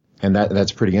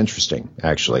that's pretty interesting,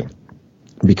 actually.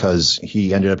 Because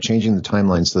he ended up changing the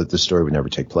timeline so that the story would never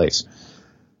take place.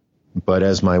 But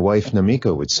as my wife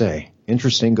Namiko would say,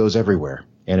 interesting goes everywhere.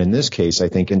 And in this case, I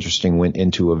think interesting went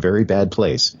into a very bad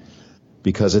place.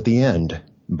 Because at the end,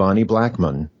 Bonnie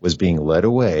Blackman was being led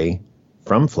away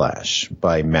from Flash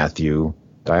by Matthew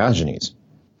Diogenes.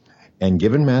 And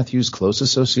given Matthew's close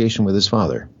association with his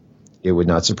father, it would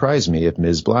not surprise me if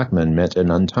Ms. Blackman met an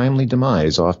untimely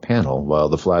demise off-panel while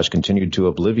the Flash continued to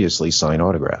obliviously sign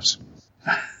autographs.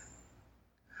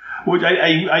 Which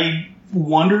I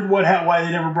wondered why they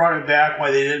never brought it back,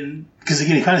 why they didn't. Because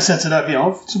again, it kind of sets it up.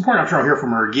 If it's important, I'm sure I'll hear from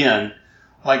her again.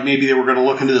 Like maybe they were going to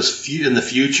look into this in the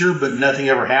future, but nothing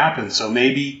ever happened. So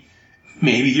maybe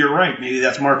you're right. Maybe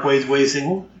that's Mark Waid's way of saying,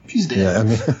 "Well, she's dead." Yeah, I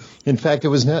mean, in fact, it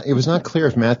was not clear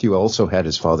if Matthew also had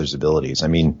his father's abilities. I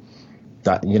mean,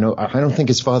 I don't think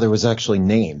his father was actually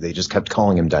named. They just kept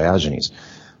calling him Diogenes.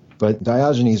 But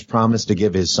Diogenes promised to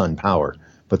give his son power,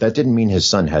 but that didn't mean his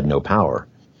son had no power.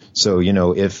 So,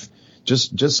 if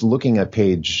just looking at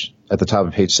the top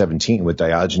of page 17 with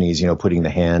Diogenes, putting the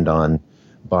hand on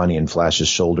Bonnie and Flash's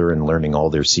shoulder and learning all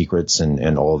their secrets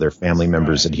and all their family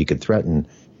members that he could threaten,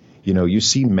 you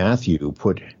see Matthew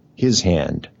put his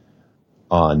hand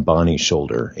on Bonnie's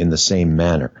shoulder in the same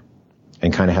manner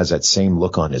and kind of has that same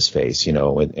look on his face,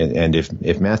 and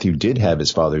if Matthew did have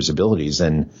his father's abilities,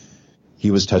 then he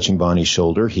was touching Bonnie's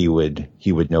shoulder. He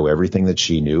would know everything that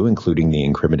she knew, including the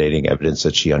incriminating evidence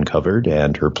that she uncovered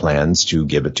and her plans to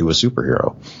give it to a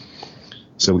superhero.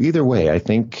 So either way, I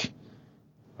think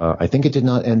I think it did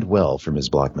not end well for Ms.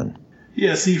 Blackman.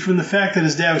 Yeah, see, from the fact that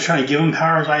his dad was trying to give him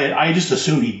powers, I just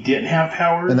assumed he didn't have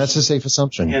powers. And that's a safe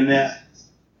assumption. And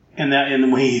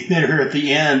when he met her at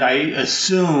the end, I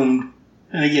assumed,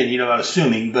 and again, you know about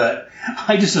assuming, but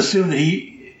I just assumed that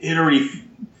he had already,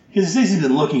 because he's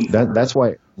been looking for her. That's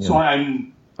why. So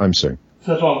I'm sorry.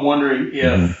 So that's why I'm wondering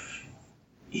if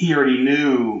he already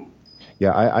knew.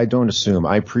 Yeah, I don't assume.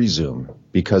 I presume.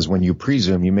 Because when you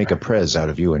presume, you make a prez out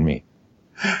of you and me.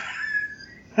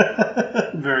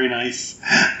 Very nice.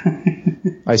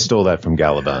 I stole that from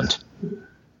Gallivant.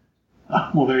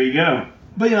 Well, there you go.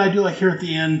 But yeah, I do like here at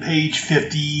the end, page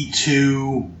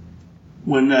 52,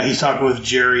 when he's talking with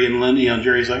Jerry and Lindy.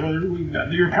 Jerry's like, "Well,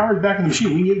 your power's back in the machine.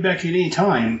 We can give it back to you at any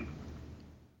time."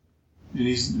 And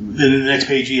then in the next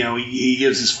page, he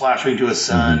gives his flash ring to his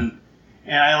son.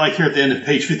 And I like here at the end of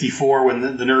page 54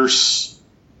 when the nurse,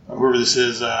 whoever this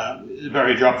is, about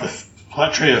to drop the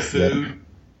tray of food. Yep.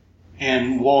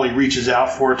 And Wally reaches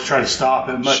out for it to try to stop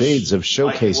it. Shades of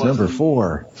Showcase number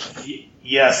 4.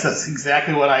 Yes, that's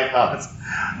exactly what I thought.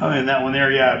 I mean, that one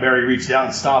there, yeah, Barry reached out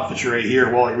and stopped the tray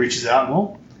here. Wally reaches out, and,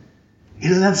 well, he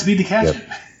doesn't have the speed to catch it.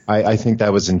 I think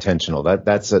that was intentional.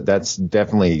 That's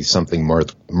definitely something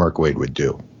Mark Waid would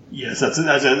do. Yes, that's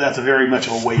a very much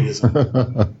of a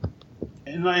Waidism.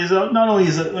 And not only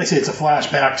is it, like I say, it's a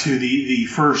flashback to the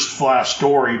first Flash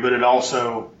story, but it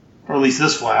also, or at least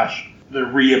this Flash, the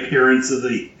reappearance of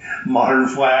the modern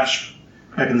Flash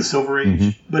back in the Silver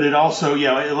Age. But it also,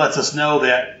 it lets us know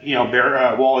that,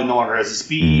 Wally no longer has the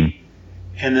speed.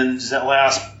 And then just that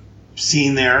last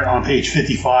scene there on page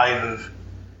 55 of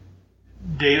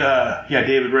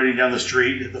David running down the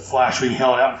street, the Flash being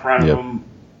held out in front of him.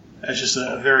 That's just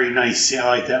a very nice scene. I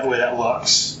like that way that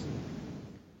looks.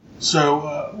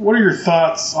 So, what are your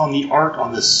thoughts on the art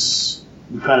on this?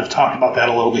 We kind of talked about that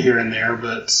a little bit here and there,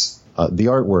 but the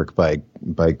artwork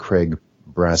by Craig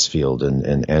Brassfield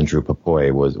and Andrew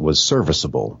Papoy was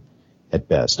serviceable at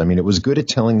best. I mean, it was good at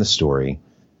telling the story.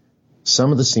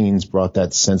 Some of the scenes brought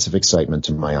that sense of excitement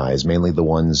to my eyes, mainly the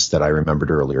ones that I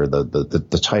remembered earlier,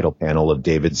 the title panel of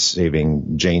David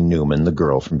saving Jane Newman, the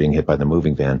girl, from being hit by the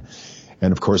moving van,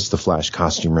 and of course the Flash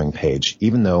costume ring page.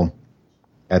 Even though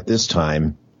at this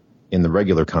time in the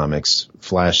regular comics,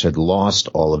 Flash had lost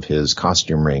all of his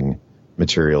costume ring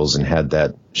materials and had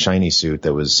that shiny suit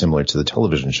that was similar to the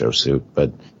television show suit,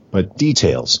 but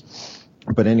details.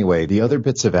 But anyway, the other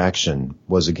bits of action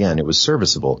was, again, it was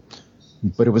serviceable,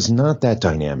 but it was not that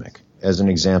dynamic. As an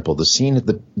example, the scene at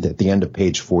the end of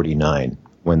page 49,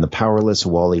 when the powerless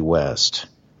Wally West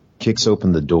kicks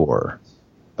open the door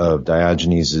of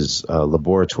Diogenes'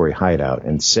 laboratory hideout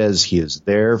and says he is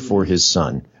there for his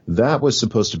son. That was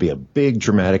supposed to be a big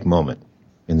dramatic moment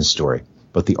in the story,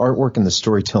 but the artwork and the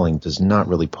storytelling does not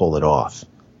really pull it off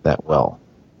that well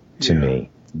to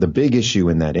me. The big issue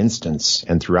in that instance,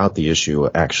 and throughout the issue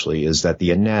actually, is that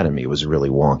the anatomy was really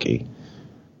wonky.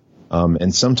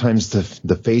 And sometimes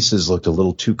the faces looked a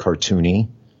little too cartoony,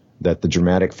 that the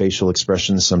dramatic facial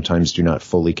expressions sometimes do not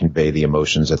fully convey the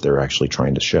emotions that they're actually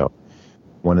trying to show.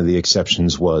 One of the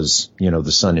exceptions was,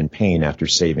 the son in pain after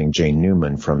saving Jane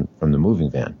Newman from the moving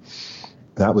van.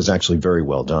 That was actually very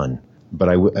well done. But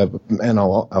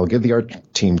I'll give the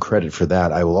art team credit for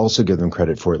that. I will also give them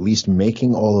credit for at least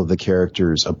making all of the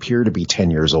characters appear to be 10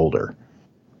 years older,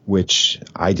 which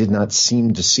I did not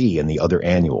seem to see in the other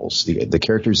annuals. The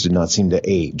characters did not seem to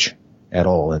age at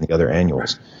all in the other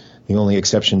annuals. The only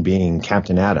exception being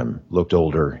Captain Atom looked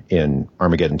older in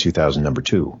Armageddon 2000 number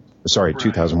 2. Sorry,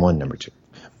 2001 number 2.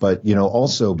 But,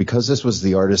 also because this was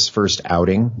the artist's first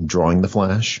outing drawing the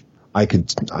Flash, I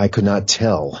could not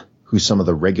tell who some of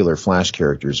the regular Flash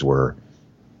characters were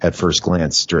at first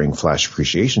glance during Flash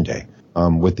Appreciation Day,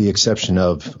 with the exception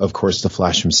of course, the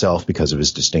Flash himself because of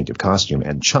his distinctive costume,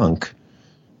 and Chunk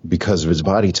because of his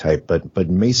body type. But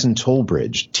Mason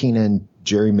Tollbridge, Tina and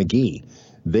Jerry McGee,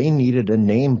 they needed a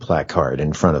name placard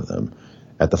in front of them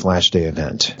at the Flash Day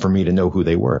event for me to know who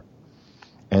they were.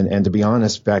 And to be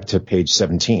honest, back to page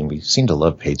 17, we seem to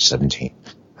love page 17.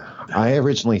 I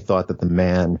originally thought that the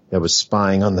man that was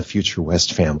spying on the future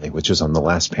West family, which was on the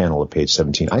last panel of page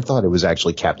 17, I thought it was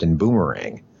actually Captain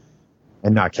Boomerang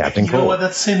and not Captain Cold. You know what?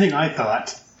 That's the same thing I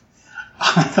thought.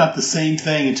 I thought the same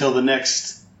thing until the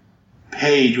next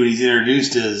page when he's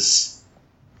introduced as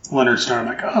Leonard Star. I'm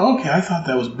like, oh, okay, I thought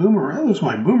that was Boomerang. That was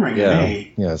my Boomerang to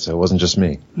me. Yeah, so it wasn't just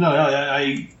me. No,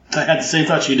 I had the same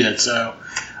thought you did, so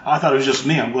I thought it was just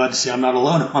me. I'm glad to see I'm not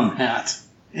alone on that.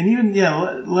 And even,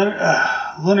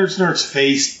 Leonard Snart's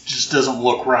face just doesn't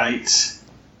look right.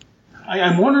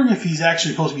 I'm wondering if he's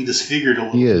actually supposed to be disfigured a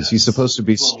little bit. He is. He's supposed to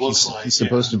be. Well, he's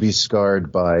supposed to be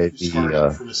scarred by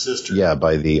from his sister. Yeah,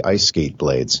 by the ice skate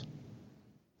blades.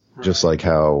 Right. Just like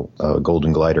how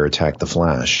Golden Glider attacked the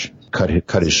Flash, cut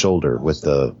his shoulder with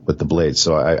the blades.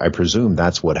 So I presume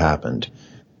that's what happened.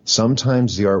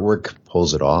 Sometimes the artwork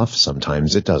pulls it off.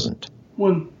 Sometimes it doesn't.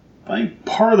 Well, I think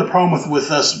part of the problem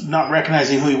with us not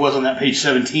recognizing who he was on that page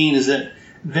 17 is that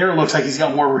there it looks like he's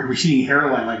got more of a receding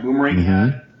hairline like Boomerang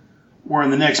had. Where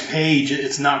in the next page,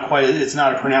 it's not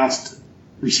a pronounced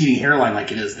receding hairline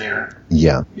like it is there.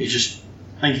 Yeah. It's just,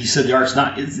 like you said, the art's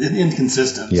it's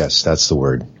inconsistent. Yes, that's the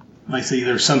word. Like I say,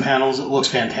 there's some panels that looks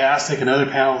fantastic, and other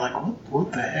panels like,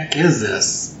 what the heck is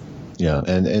this? Yeah,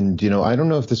 and I don't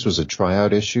know if this was a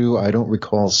tryout issue. I don't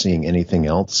recall seeing anything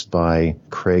else by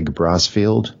Craig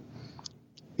Brasfield.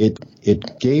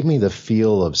 It gave me the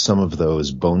feel of some of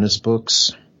those bonus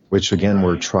books, which again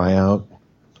were tryout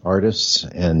artists,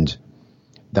 and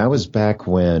that was back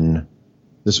when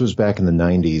this was back in the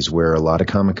 90s, where a lot of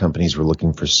comic companies were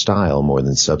looking for style more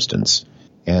than substance.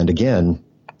 And again,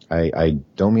 I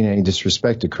don't mean any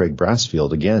disrespect to Craig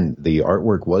Brasfield. Again, the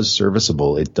artwork was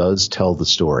serviceable. It does tell the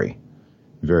story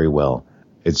very well.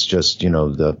 It's just, the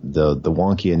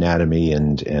wonky anatomy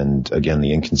and again,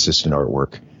 the inconsistent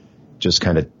artwork just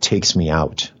kind of takes me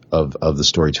out of the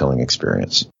storytelling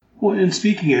experience. Well, and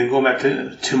speaking of going back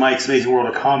to Mike's Amazing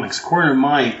World of Comics, according to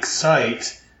Mike's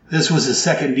site, this was his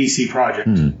second DC project.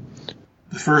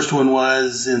 The first one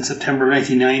was in September of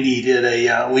 1990. He did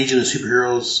a Legion of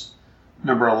Superheroes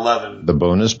number 11. The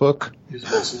bonus book? He was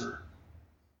a listener.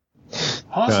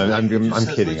 No, I'm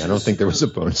kidding. I don't think there was a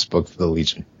bonus book for the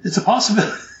Legion. It's a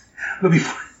possibility.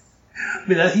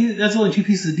 But that's only two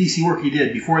pieces of DC work he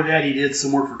did. Before that, he did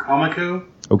some work for Comico.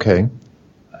 Okay.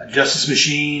 Justice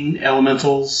Machine,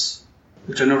 Elementals,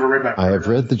 which I never read about. I have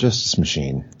read the Justice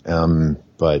Machine,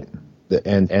 but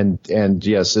and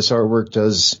yes, this artwork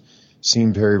does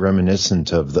seem very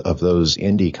reminiscent of those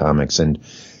indie comics, and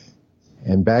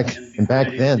back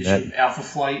then that Alpha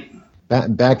Flight.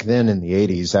 Back then in the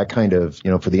 80s, that kind of,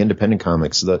 for the independent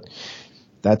comics,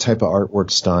 that type of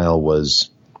artwork style was,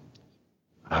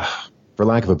 for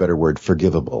lack of a better word,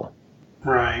 forgivable.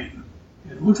 Right.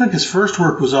 It looks like his first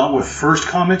work was on with First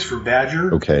Comics for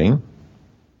Badger. Okay.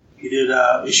 He did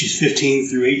issues 15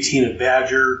 through 18 of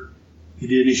Badger. He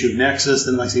did an issue of Nexus.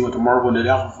 Then, he went to Marvel and did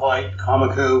Alpha Flight,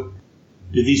 Comico.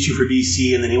 Did these two for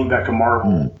DC, and then he went back to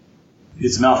Marvel. He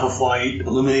did some Alpha Flight,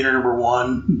 Illuminator number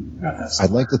 1. I'd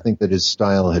like to think that his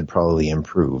style had probably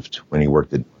improved when he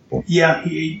worked at Marvel. Yeah,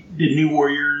 he did New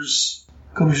Warriors,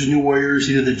 a couple issues of New Warriors.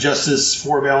 He did the Justice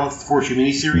 4-Balance, 4-issue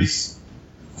miniseries,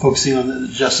 focusing on the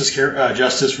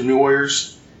Justice from New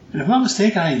Warriors. And if I'm not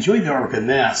mistaken, I enjoyed the artwork in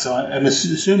that, so I'm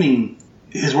assuming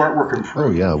his artwork improved.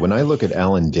 Oh, yeah. When I look at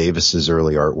Alan Davis's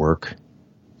early artwork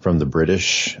from the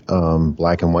British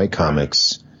black and white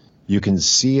comics, you can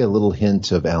see a little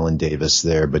hint of Alan Davis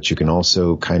there, but you can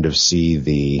also kind of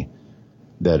see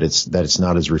that it's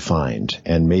not as refined.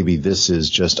 And maybe this is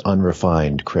just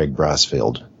unrefined Craig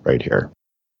Brasfield right here.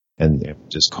 And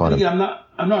just caught him.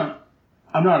 I'm not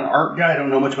an art guy. I don't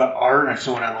know much about art. I just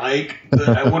know what I like. But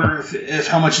I wonder if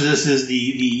how much of this is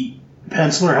the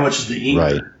penciler, how much is the inker.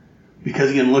 Right.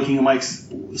 Because, again, looking at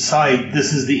Mike's side,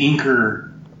 this is the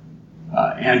inker,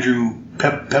 Andrew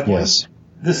Pepler. Yes.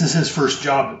 This is his first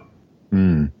job.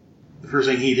 The first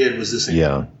thing he did was this thing.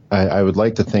 Yeah. I would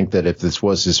like to think that if this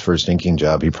was his first inking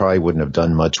job, he probably wouldn't have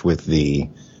done much with the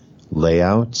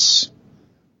layouts.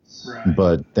 Right.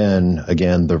 But then,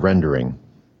 again, the rendering.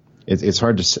 It's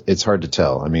hard to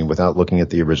tell. I mean, without looking at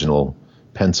the original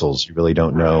pencils, you really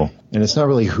don't know. And it's not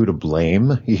really who to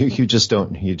blame. You just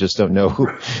don't know who.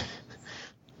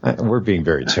 We're being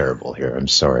very terrible here. I'm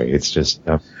sorry. It's just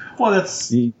well,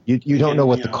 that's you don't know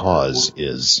what the cause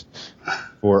is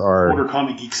for our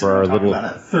comic geeks for our little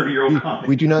 30-year-old comic.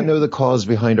 We do not know the cause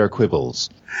behind our quibbles.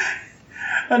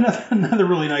 Another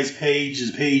really nice page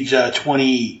is page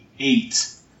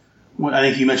 28. I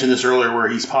think you mentioned this earlier, where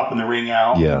he's popping the ring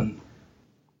out. Yeah.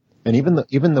 And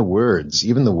even the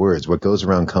words, what goes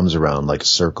around comes around, like a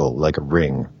circle, like a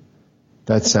ring.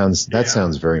 That sounds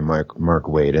very Mark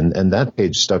Waid, and that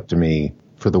page stuck to me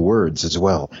for the words as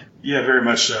well. Yeah, very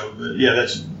much so. But yeah,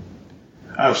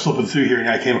 I was flipping through here and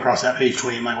I came across that page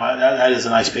 20. I'm like, wow, that is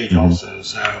a nice page also.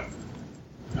 So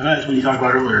that's what you talked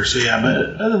about earlier. So yeah,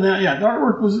 but other than that, yeah, the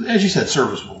artwork was, as you said,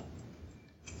 serviceable.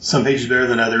 Some pages better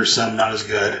than others, some not as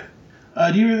good.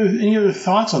 Do you have any other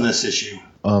thoughts on this issue?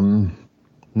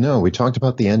 No, we talked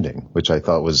about the ending, which I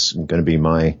thought was going to be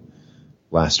my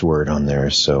last word on there.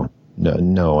 So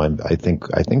no, I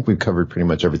think we've covered pretty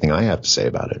much everything I have to say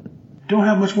about it. don't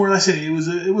have much more. Like I said, it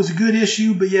was a good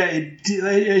issue, but yeah,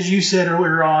 as you said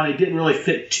earlier on, it didn't really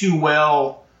fit too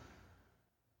well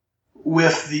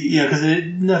with the because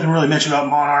nothing really mentioned about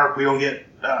Monarch. We don't get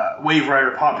Wave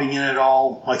Rider popping in at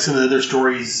all, like some of the other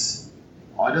stories.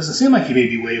 Well, it doesn't seem like he may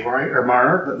be Wave Rider or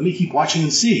Monarch, but let me keep watching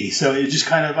and see. So it just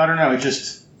kind of, I don't know, it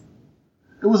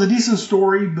was a decent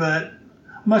story, but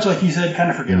much like you said, kind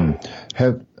of forgettable.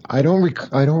 I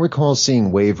don't recall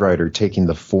seeing Wave Rider taking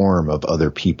the form of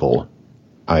other people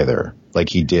either, like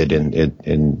he did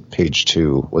in page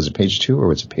 2. Was it page 2 or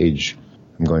was it page?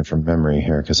 I'm going from memory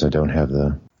here because I don't have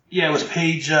the. Yeah, it was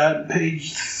page 4.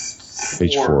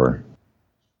 Page 4.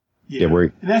 Yeah,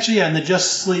 and actually, in the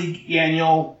Justice League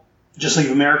annual, Justice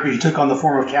League of America, he took on the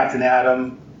form of Captain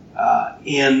Atom.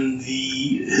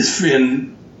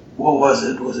 What was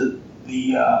it? Was it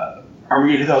the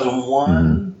Armageddon 2001?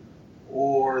 Mm-hmm.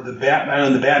 Or the Batman?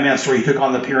 In the Batman story, he took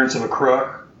on the appearance of a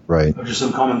crook. Right. Or just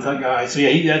some common guy. So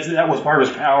yeah, that was part of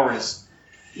his power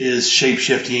is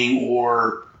shape-shifting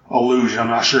or illusion. I'm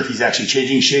not sure if he's actually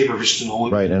changing shape or if it's just an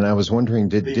illusion. Right, and I was wondering,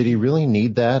 did he really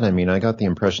need that? I mean, I got the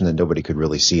impression that nobody could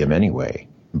really see him anyway.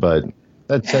 But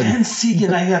that said... And see,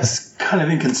 again, that's kind of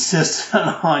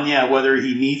inconsistent on, whether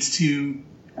he needs to,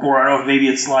 or I don't know if maybe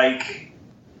it's like...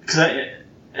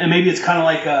 And maybe it's kind of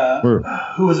like,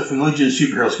 who was it from Legion of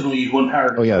Superheroes? Can only use one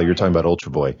power. Oh, yeah, you're talking about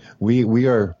Ultra Boy. We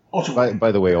are, Ultra Boy.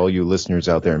 By the way, all you listeners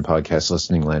out there in podcast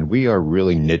listening land, we are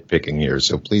really nitpicking here,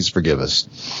 so please forgive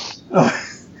us. Oh,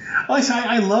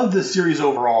 I love this series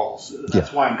overall, so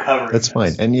that's why I'm covering That's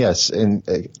fine. And yes, and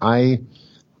I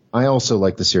also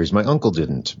like the series. My uncle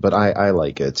didn't, but I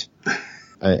like it.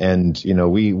 And,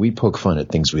 we poke fun at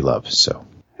things we love, so.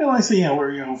 Well, I see,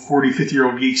 we're, 40,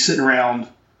 50-year-old geeks sitting around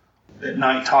at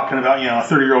night talking about, a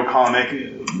 30-year-old comic.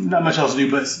 Not much else to do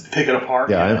but pick it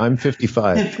apart. Yeah, I'm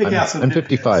 55. And pick out some I'm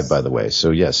 55, by the way, so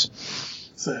yes.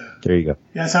 So there you go.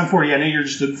 Yeah, so I'm 40. I know you're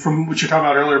just, from what you're talking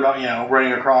about earlier about,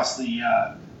 running across the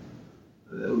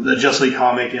Justice League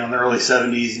comic, in the early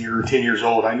 70s, and you're 10 years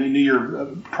old. I knew you're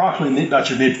approximately about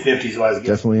your mid-50s.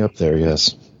 Definitely up there,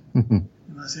 yes. I'm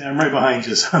right behind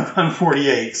you, so I'm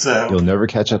 48, so. You'll never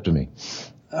catch up to me.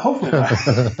 Hopefully not.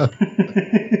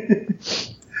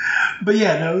 But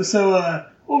so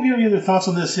if you have any other thoughts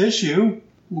on this issue,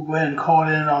 we'll go ahead and call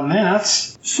it in on that.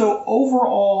 So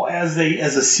overall, as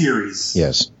a series,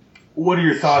 yes, what are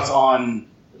your thoughts on,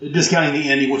 discounting the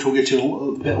ending, which we'll get to a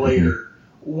little bit later,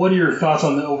 what are your thoughts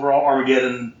on the overall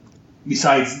Armageddon,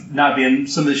 besides some of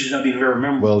the issues not being very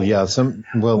memorable? Well, yeah,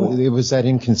 it was that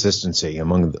inconsistency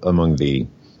among the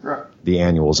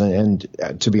annuals, and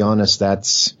to be honest,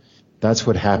 that's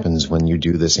what happens when you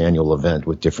do this annual event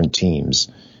with different teams.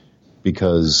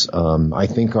 Because I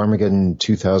think Armageddon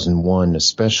 2001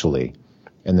 especially,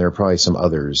 and there are probably some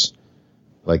others,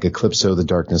 like Eclipso, The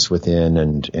Darkness Within,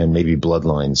 and maybe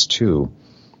Bloodlines too,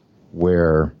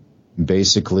 where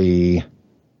basically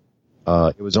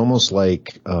it was almost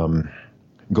like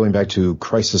going back to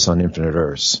Crisis on Infinite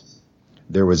Earths.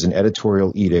 There was an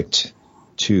editorial edict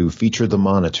to feature the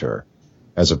Monitor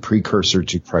as a precursor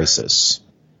to Crisis.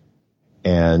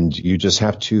 And you just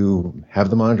have to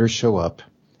have the Monitor show up,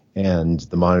 and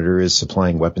the Monitor is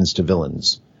supplying weapons to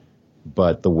villains.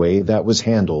 But the way that was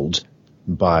handled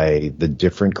by the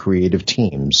different creative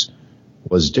teams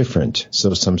was different.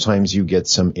 So sometimes you get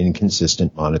some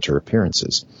inconsistent Monitor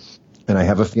appearances. And I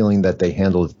have a feeling that they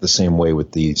handled it the same way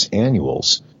with these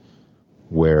annuals,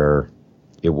 where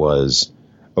it was,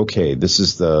 okay, this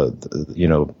is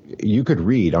you could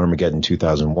read Armageddon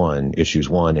 2001, issues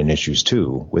 1 and issues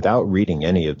 2, without reading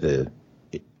any of the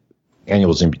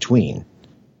annuals in between.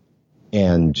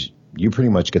 And you pretty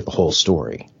much get the whole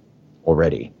story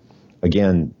already.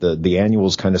 Again, the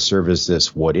annuals kind of serve as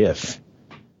this what if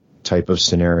type of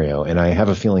scenario. And I have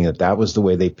a feeling that was the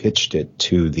way they pitched it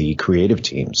to the creative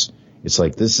teams. It's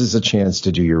like, this is a chance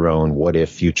to do your own what if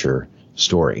future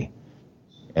story.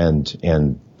 And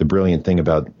the brilliant thing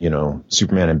about,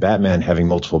 Superman and Batman having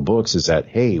multiple books is that,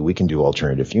 hey, we can do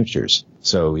alternative futures.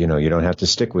 So, you don't have to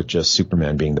stick with just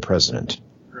Superman being the president.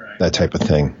 That type of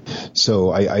thing.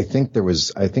 So I think there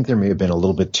may have been a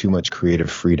little bit too much creative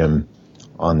freedom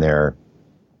on there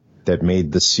that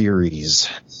made the series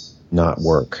not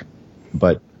work.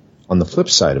 But on the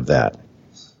flip side of that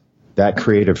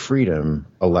creative freedom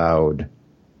allowed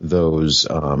those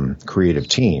creative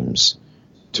teams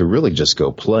to really just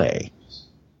go play.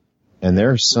 And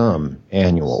there are some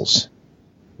annuals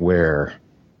where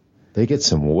they get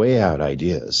some way out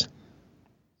ideas.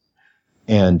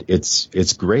 And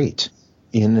it's great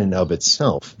in and of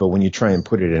itself, but when you try and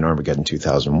put it in Armageddon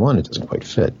 2001, it doesn't quite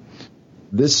fit.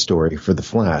 This story for The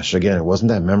Flash, again, it wasn't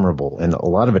that memorable, and a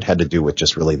lot of it had to do with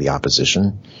just really the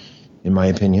opposition. in my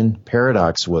opinion.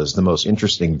 Paradox was the most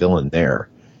interesting villain there.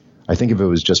 I think if it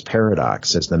was just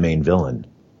Paradox as the main villain,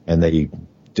 and they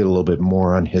did a little bit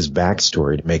more on his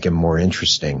backstory to make him more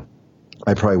interesting,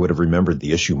 I probably would have remembered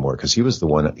the issue more, because he was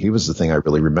the thing I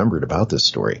really remembered about this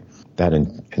story. That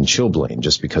and Chillblaine,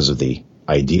 just because of the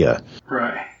idea.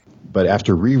 Right. But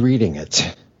after rereading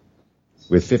it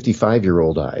with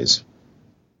 55-year-old eyes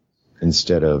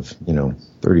instead of,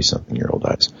 30-something-year-old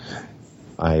eyes,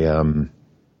 I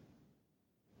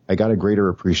got a greater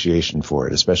appreciation for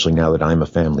it, especially now that I'm a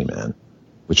family man,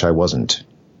 which I wasn't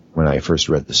when I first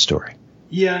read this story.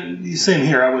 Yeah, same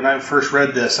here. When I first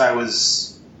read this, I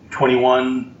was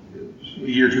 21, a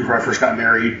year or two before I first got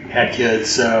married, had kids.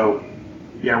 So,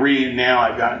 yeah, reading it now,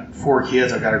 I've got 4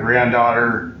 kids. I've got a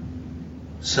granddaughter.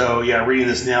 So, yeah, reading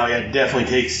this now, yeah, it definitely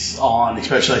takes on,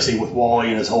 especially I see with Wally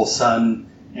and his whole son,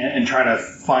 and trying to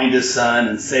find his son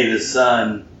and save his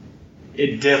son.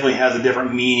 It definitely has a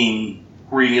different meaning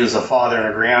reading it as a father and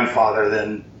a grandfather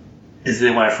than it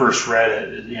did when I first read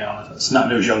it. It's not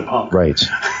Snot-Nosed Young Punk. Right.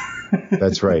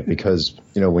 That's right, because,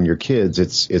 when you're kids,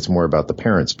 it's more about the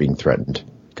parents being threatened,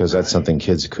 because that's something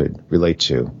kids could relate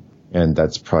to. And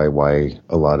that's probably why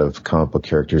a lot of comic book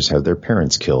characters have their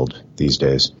parents killed these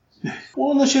days.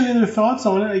 Well, unless you have any other thoughts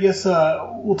on it, I guess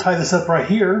we'll tie this up right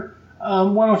here.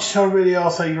 Why don't you tell everybody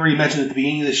else, you already mentioned at the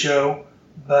beginning of the show,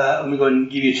 but let me go ahead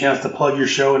and give you a chance to plug your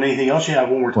show and anything else you have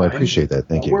one more time. Well, I appreciate that.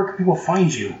 Thank you. Where can people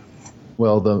find you?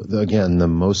 Well, the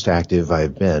most active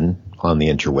I've been on the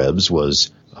interwebs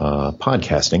was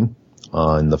podcasting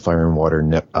on the Fire and Water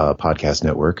podcast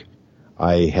network.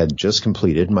 I had just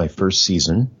completed my first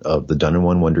season of the Done in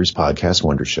One Wonders podcast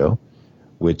Wonder Show,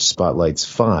 which spotlights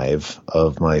 5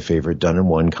 of my favorite Done in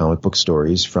One comic book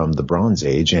stories from the Bronze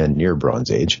Age and near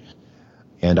Bronze Age.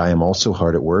 And I am also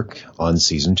hard at work on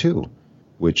season 2,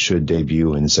 which should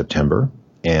debut in September.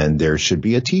 And there should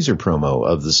be a teaser promo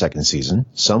of the second season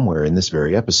somewhere in this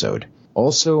very episode.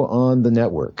 Also on the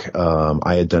network,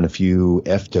 I had done a few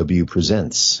FW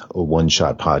Presents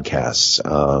one-shot podcasts,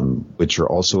 which are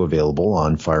also available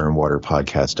on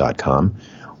fireandwaterpodcast.com.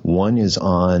 One is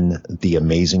on The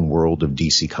Amazing World of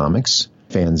DC Comics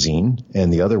fanzine,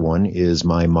 and the other one is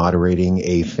my moderating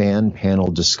a fan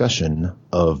panel discussion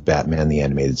of Batman the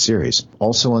Animated Series.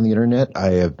 Also on the internet,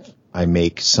 I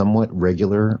make somewhat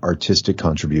regular artistic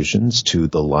contributions to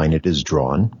The Line It Is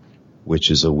Drawn, which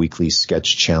is a weekly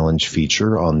sketch challenge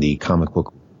feature on the comic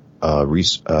book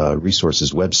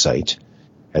resources website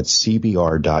at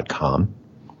cbr.com.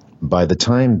 By the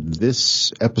time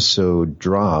this episode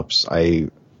drops, I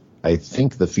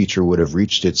think the feature would have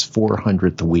reached its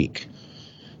 400th week.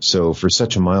 So for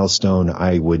such a milestone,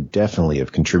 I would definitely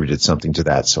have contributed something to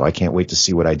that. So I can't wait to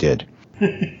see what I did.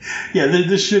 Yeah,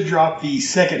 this should drop the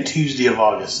second Tuesday of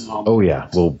August. Oh yeah,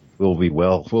 we'll be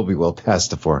well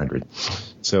past the 400.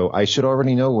 So I should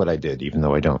already know what I did, even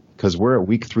though I don't, because we're at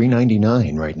week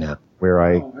 399 right now,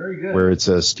 where it's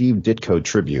a Steve Ditko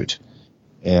tribute,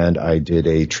 and I did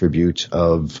a tribute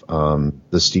of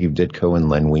the Steve Ditko and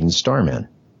Len Wein Starman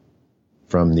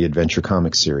from the Adventure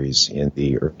Comics series in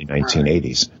the early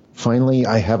 1980s. Finally,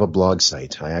 I have a blog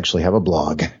site. I actually have a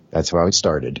blog. That's how I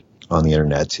started on the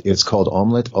internet. It's called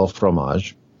Omelette au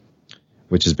Fromage,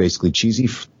 which is basically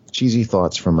cheesy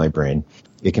thoughts from my brain.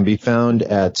 It can be found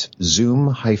at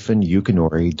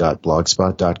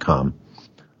zoom-yukinori.blogspot.com.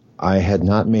 I had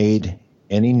not made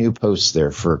any new posts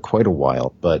there for quite a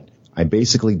while, but I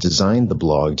basically designed the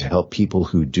blog to help people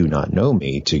who do not know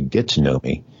me to get to know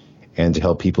me, and to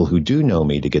help people who do know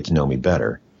me to get to know me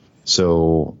better.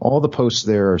 So all the posts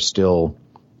there are still,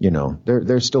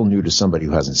 they're still new to somebody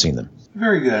who hasn't seen them.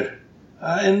 Very good.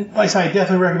 And like I said, I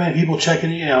definitely recommend people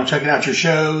checking out your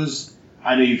shows.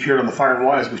 I know you've appeared on the Fire and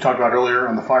Water, as we talked about earlier,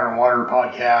 on the Fire and Water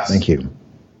podcast. Thank you.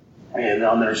 And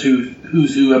on there's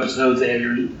Who's Who episodes. They have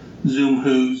your Zoom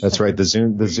Who's. That's right, the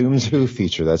Zoom's Who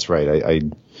feature. That's right.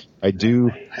 I do.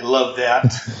 I love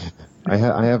that. I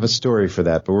have a story for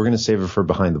that, but we're going to save it for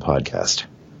behind the podcast.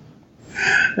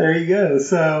 There you go.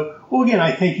 So, well, again,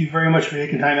 I thank you very much for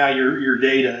taking time out of your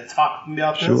day to talk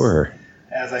about this. Sure.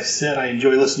 As I said, I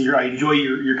enjoy listening to I enjoy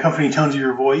your comforting tones of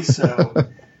your voice. So,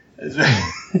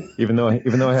 even though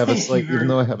I have a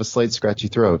slight scratchy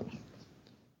throat.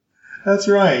 That's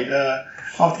right.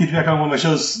 I'll have to get you back on one of my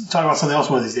shows, talk about something else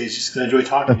one of these days, just because I enjoy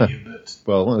talking to you. But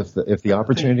well, if the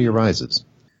opportunity arises.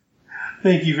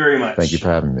 Thank you very much. Thank you for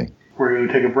having me. We're going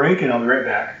to take a break, and I'll be right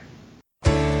back.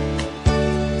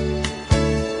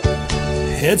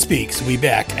 Head Speaks will be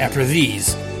back after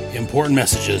these important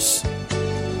messages.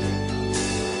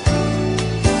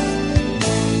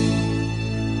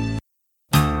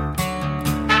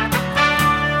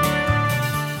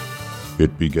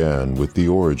 It began with the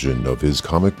origin of his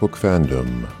comic book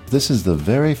fandom. This is the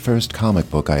very first comic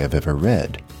book I have ever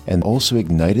read, and also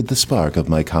ignited the spark of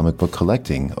my comic book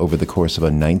collecting over the course of a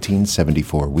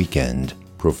 1974 weekend.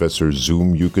 Professor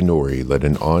Zoom Yukinori led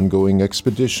an ongoing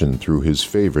expedition through his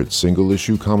favorite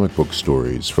single-issue comic book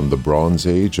stories from the Bronze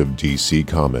Age of DC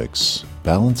Comics.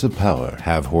 Balance of Power,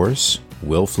 Have Horse,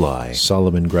 Will Fly,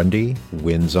 Solomon Grundy,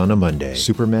 Wins on a Monday,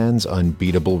 Superman's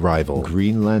Unbeatable Rival,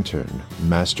 Green Lantern,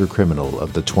 Master Criminal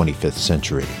of the 25th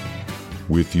Century.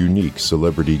 With unique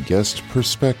celebrity guest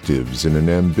perspectives in an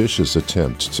ambitious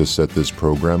attempt to set this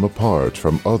program apart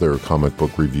from other comic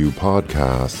book review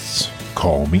podcasts.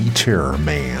 Call me Terror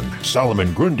Man.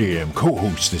 Solomon Grundy am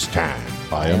co-host this time.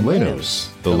 I am Lenos,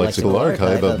 the lexical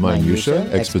archive of minutia,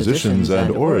 expositions,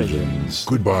 and origins.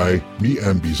 Goodbye, me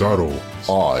am Bizarro.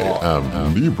 I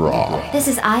am Libra. This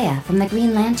is Aya from the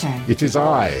Green Lantern. It is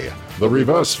I, the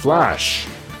Reverse Flash.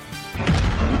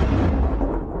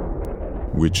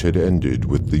 Which had ended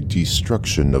with the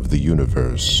destruction of the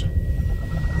universe.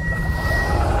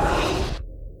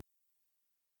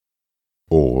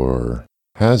 Or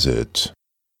has it?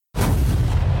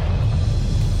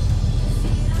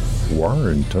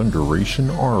 Where in thunderation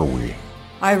are we?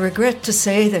 I regret to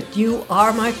say that you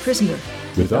are my prisoner.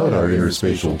 Without our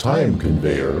interspatial time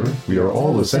conveyor, we are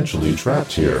all essentially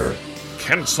trapped here.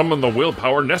 Can't summon the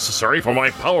willpower necessary for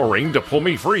my power ring to pull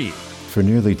me free. For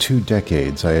nearly 2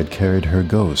 decades, I had carried her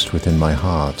ghost within my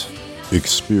heart.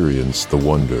 Experience the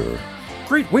wonder.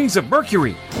 Great wings of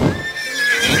Mercury!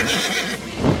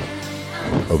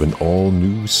 Of an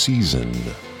all-new season.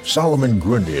 Solomon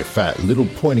Grundy fought little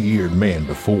pointy-eared man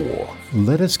before.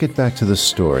 Let us get back to the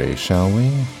story, shall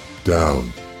we?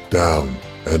 Down, down,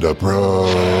 and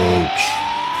approach.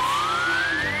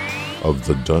 Of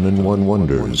the Done in One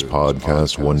Wonders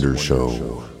Podcast Wonder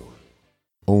Show.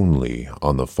 Only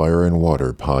on the Fire and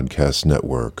Water Podcast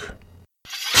Network.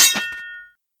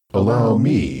 Allow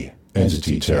me,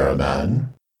 Entity Terror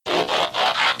Man.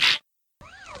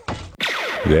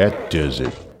 That does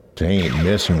it. They ain't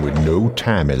messing with no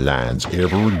timelines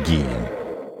ever again.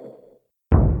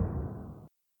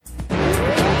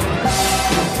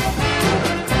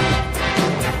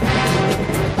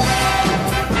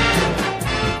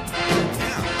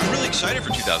 I'm really excited for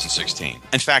 2016.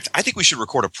 In fact, I think we should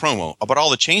record a promo about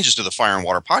all the changes to the Fire and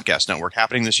Water Podcast Network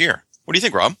happening this year. What do you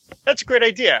think, Rob? That's a great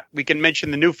idea. We can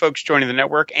mention the new folks joining the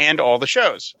network and all the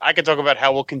shows. I can talk about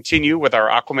how we'll continue with our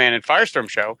Aquaman and Firestorm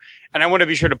show. And I want to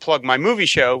be sure to plug my movie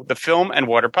show, the Film and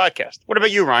Water Podcast. What about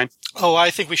you, Ryan? Oh,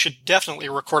 I think we should definitely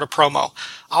record a promo.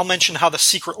 I'll mention how the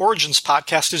Secret Origins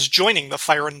podcast is joining the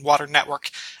Fire and Water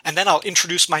Network. And then I'll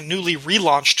introduce my newly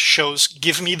relaunched shows,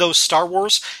 Give Me Those Star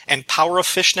Wars and Power of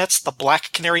Fishnets, the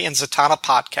Black Canary and Zatanna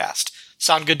podcast.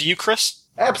 Sound good to you, Chris?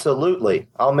 Absolutely.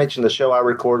 I'll mention the show I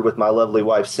record with my lovely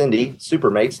wife, Cindy,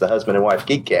 Supermates, the husband and wife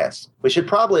Geekcast. We should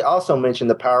probably also mention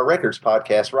the Power Records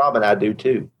podcast Rob and I do,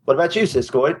 too. What about you,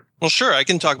 Siskoid? Well, sure. I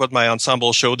can talk about my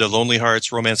ensemble show, the Lonely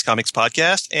Hearts Romance Comics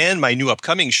Podcast, and my new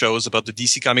upcoming shows about the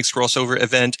DC Comics crossover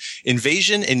event,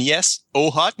 Invasion, and yes, Oh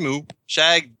Hot Moo.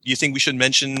 Shag, you think we should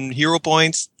mention Hero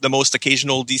Points, the most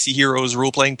occasional DC Heroes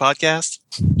role-playing podcast?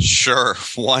 Sure,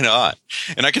 why not?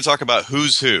 And I can talk about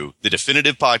Who's Who, the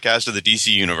definitive podcast of the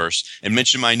DC Universe, and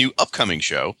mention my new upcoming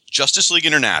show, Justice League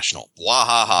International,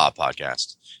 Wahaha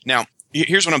podcast. Now,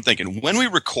 here's what I'm thinking. When we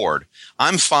record,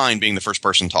 I'm fine being the first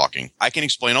person talking. I can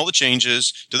explain all the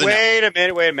changes to the Wait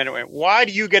a minute. Why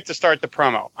do you get to start the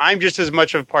promo? I'm just as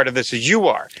much of a part of this as you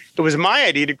are. It was my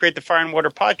idea to create the Fire and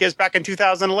Water Podcast back in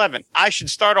 2011. I should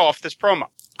start off this promo.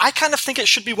 I kind of think it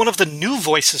should be one of the new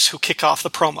voices who kick off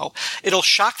the promo. It'll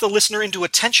shock the listener into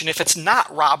attention if it's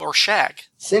not Rob or Shag.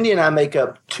 Cindy and I make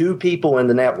up 2 people in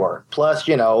the network. Plus,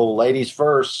 ladies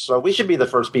first, so we should be the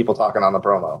first people talking on the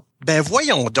promo. Ben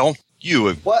voyons donc. You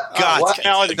have got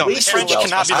French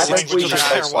cannot be the language of the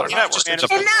Fire and Water Network.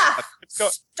 Enough!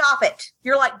 Stop it.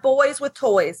 You're like boys with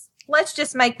toys. Let's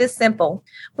just make this simple.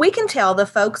 We can tell the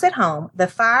folks at home the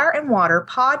Fire and Water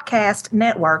Podcast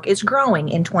Network is growing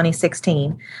in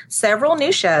 2016. Several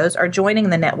new shows are joining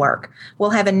the network.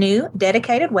 We'll have a new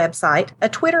dedicated website, a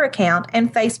Twitter account,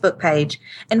 and Facebook page,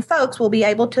 and folks will be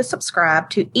able to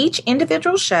subscribe to each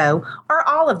individual show or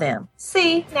all of them.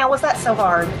 See, now was that so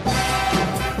hard?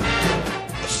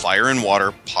 The Fire and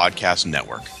Water Podcast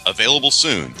Network. Available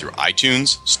soon through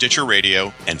iTunes, Stitcher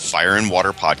Radio, and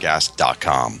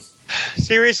fireandwaterpodcast.com.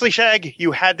 Seriously, Shag,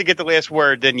 you had to get the last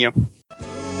word, didn't you?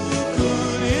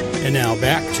 And now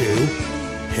back to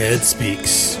Head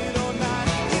Speaks.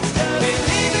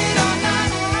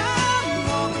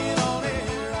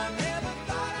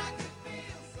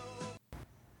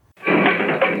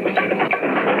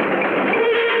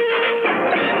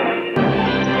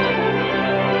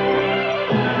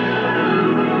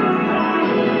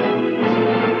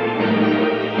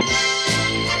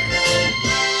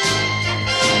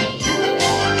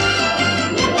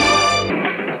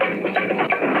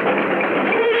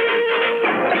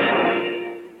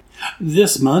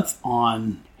 This month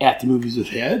on At the Movies with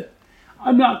Head,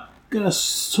 I'm not going to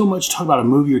so much talk about a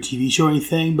movie or TV show or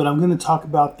anything, but I'm going to talk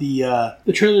about the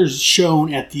trailers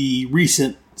shown at the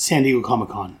recent San Diego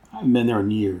Comic-Con. I haven't been there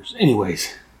in years.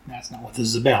 Anyways, that's not what this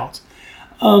is about.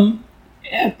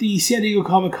 At the San Diego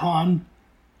Comic-Con,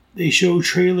 they show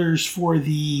trailers for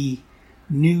the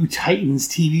new Titans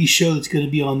TV show that's going to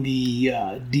be on the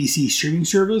DC streaming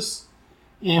service,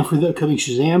 and for the upcoming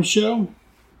Shazam show,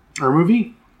 or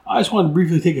movie. I just wanted to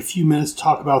briefly take a few minutes to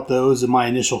talk about those and my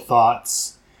initial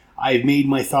thoughts. I've made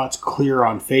my thoughts clear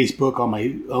on Facebook, on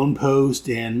my own post,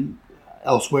 and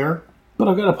elsewhere. But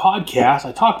I've got a podcast.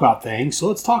 I talk about things, so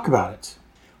let's talk about it.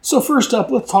 So first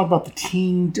up, let's talk about the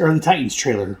Titans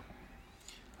trailer.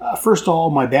 First of all,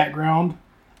 my background.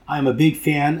 I'm a big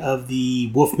fan of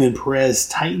the Wolfman Perez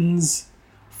Titans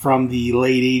from the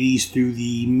late 80s through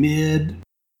the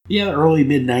early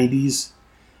mid-90s.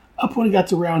 Up when it got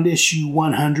to around issue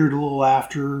 100, a little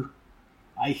after,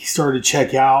 I started to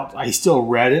check out. I still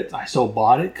read it. I still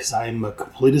bought it because I'm a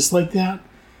completist like that.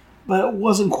 But it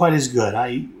wasn't quite as good.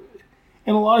 And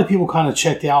a lot of people kind of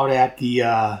checked out at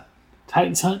the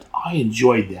Titans Hunt. I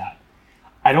enjoyed that.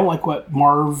 I don't like what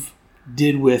Marv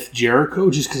did with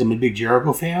Jericho just because I'm a big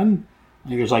Jericho fan. I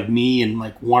think there's like me and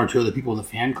like one or two other people in the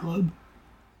fan club.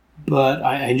 But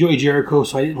I enjoy Jericho,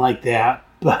 so I didn't like that.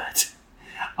 But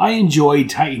I enjoyed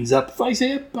Titans Up. If I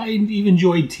say it, I even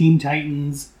enjoyed Team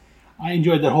Titans. I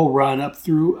enjoyed that whole run up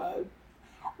through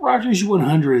right issue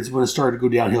 100 is when it started to go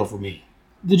downhill for me.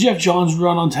 The Jeff Johns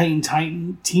run on Team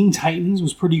Titans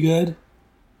was pretty good.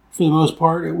 For the most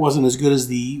part, it wasn't as good as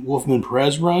the Wolfman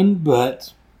Perez run,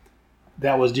 but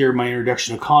that was during my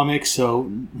introduction to comics,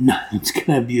 so nothing's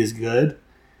going to be as good.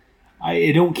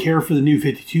 I don't care for the New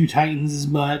 52 Titans as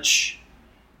much.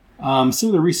 Some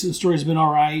of the recent stories have been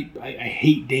alright. I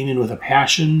hate Damon with a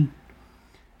passion.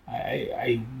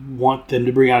 I want them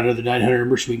to bring out another 900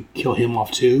 number so we can kill him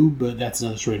off too, but that's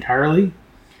another story entirely.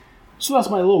 So that's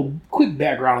my little quick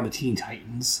background on the Teen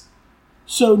Titans.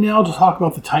 So now to talk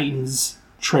about the Titans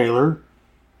trailer.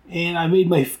 And I made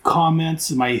my comments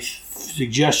and my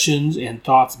suggestions and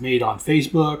thoughts made on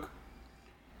Facebook.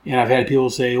 And I've had people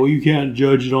say, well, you can't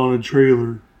judge it on a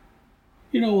trailer.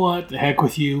 You know what? The heck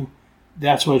with you.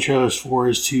 That's what a trailer's for,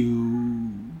 is to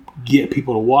get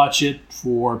people to watch it,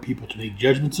 for people to make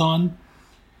judgments on.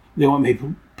 They want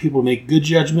people to make good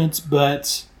judgments,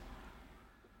 but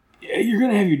you're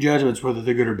going to have your judgments whether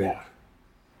they're good or bad.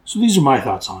 So these are my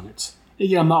thoughts on it.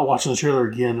 Again, I'm not watching the trailer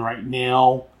again right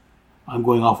now. I'm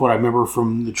going off what I remember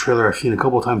from the trailer I've seen a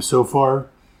couple of times so far.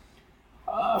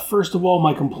 First of all,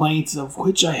 my complaints, of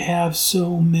which I have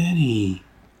so many.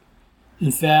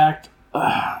 In fact,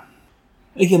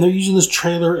 again, they're using this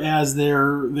trailer as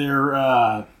their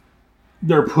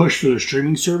push for their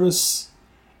streaming service.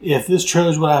 If this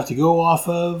trailer is what I have to go off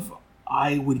of,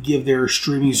 I would give their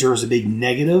streaming service a big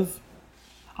negative.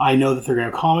 I know that they're going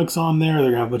to have comics on there.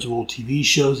 They're going to have a bunch of old TV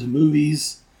shows and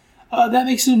movies. That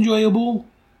makes it enjoyable.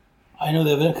 I know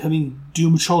they have an upcoming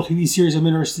Doom Patrol TV series I'm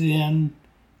interested in.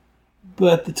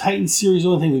 But the Titans series is the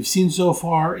only thing we've seen so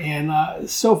far. And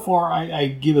so far, I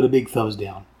give it a big thumbs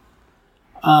down.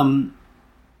 I'm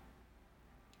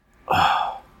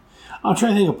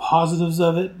trying to think of positives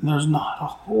of it. And there's not a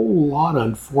whole lot,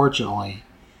 unfortunately.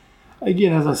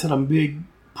 Again, as I said, I'm a big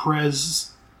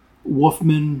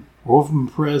Wolfman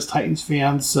Perez Titans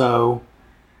fan, so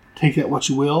take that what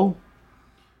you will.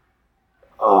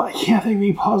 I can't think of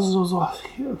any positives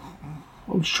offhand.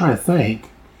 I'm just trying to think.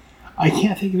 I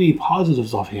can't think of any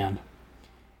positives offhand.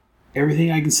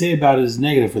 Everything I can say about it is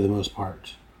negative for the most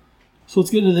part. So let's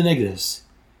get into the negatives.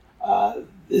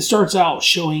 It starts out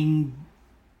showing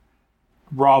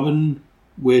Robin,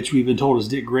 which we've been told is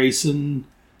Dick Grayson,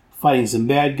 fighting some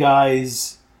bad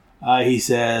guys. He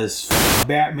says,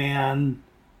 Batman.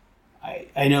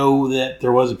 I know that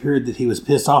there was a period that he was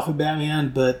pissed off at Batman,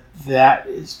 but that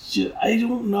is just, I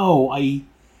don't know. I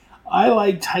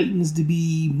like Titans to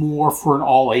be more for an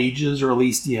all ages, or at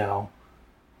least,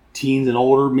 teens and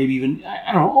older, maybe even,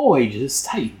 I don't know, all ages. It's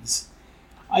Titans.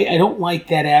 I don't like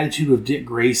that attitude of Dick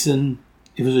Grayson.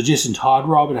 If it was a Jason Todd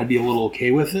Robin, I'd be a little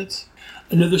okay with it.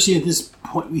 Another scene at this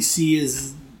point we see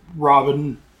is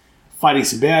Robin fighting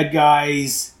some bad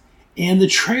guys. And the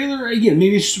trailer, again,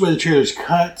 maybe it's just the way the trailer's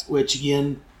cut, which,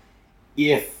 again,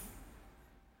 if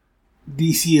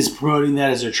DC is promoting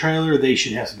that as their trailer, they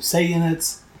should have some say in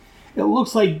it. It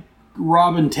looks like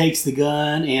Robin takes the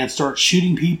gun and starts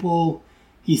shooting people.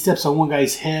 He steps on one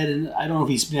guy's head, and I don't know if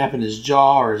he's snapping his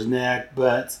jaw or his neck,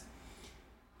 but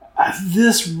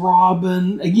this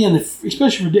Robin, again,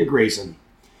 especially for Dick Grayson,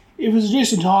 if it was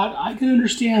Jason Todd, I could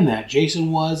understand that.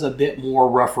 Jason was a bit more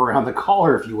rough around the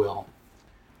collar, if you will.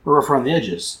 or rough around the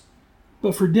edges.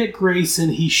 But for Dick Grayson,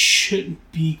 he shouldn't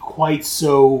be quite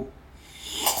so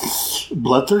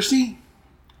bloodthirsty.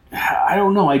 I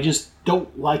don't know. I just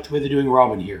don't like the way they're doing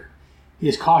Robin here.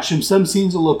 His costume, some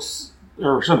scenes it looks,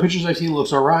 or some pictures I've seen it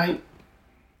looks alright.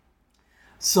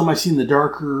 Some I've seen the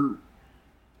darker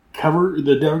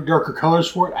darker colors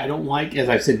for it I don't like, as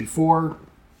I've said before.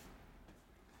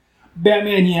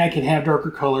 Batman, yeah, can have darker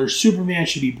colors. Superman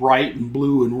should be bright and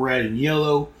blue and red and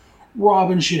yellow.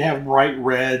 Robin should have bright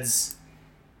reds.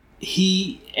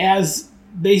 He, as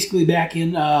basically back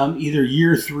in either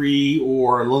Year 3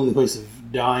 or Lonely Place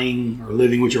of Dying or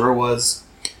Living, whichever it was,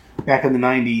 back in the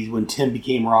 90s when Tim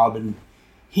became Robin,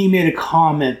 he made a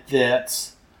comment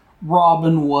that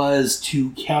Robin was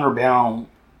to counterbalance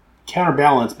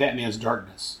Batman's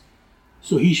darkness.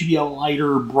 So he should be a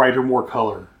lighter, brighter, more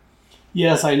color.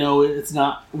 Yes, I know it's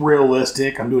not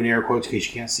realistic. I'm doing air quotes in case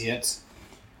you can't see it.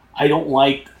 I don't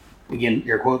like, again,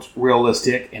 air quotes,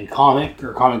 realistic in comic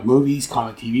or comic movies,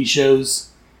 comic TV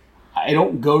shows. I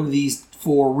don't go to these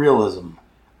for realism.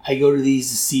 I go to these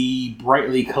to see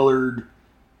brightly colored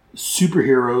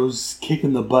superheroes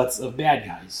kicking the butts of bad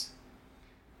guys.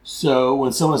 So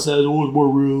when someone says, oh, it's more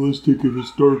realistic and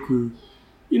it's darker,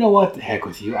 you know what? The heck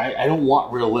with you. I don't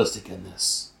want realistic in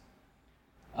this.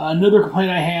 Another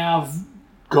complaint I have,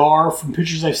 Gar, from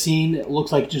pictures I've seen, it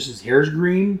looks like just his hair's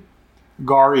green.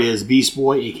 Gar is Beast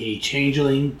Boy, a.k.a.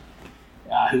 Changeling,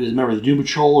 who is a member of the Doom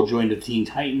Patrol, joined the Teen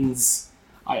Titans.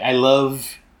 I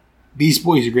love Beast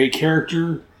Boy. He's a great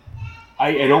character.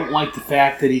 I don't like the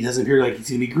fact that he doesn't appear like he's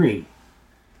going to be green.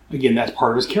 Again, that's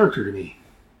part of his character to me.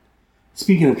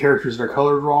 Speaking of characters that are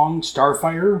colored wrong,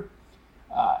 Starfire,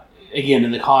 again,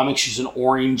 in the comics, she's an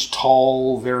orange,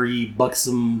 tall, very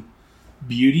buxom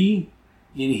beauty.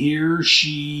 In here,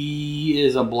 she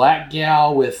is a black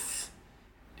gal with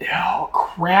a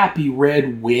crappy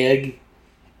red wig,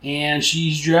 and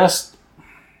she's dressed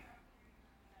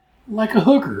like a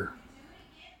hooker.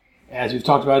 As we've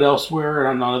talked about elsewhere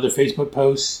and on other Facebook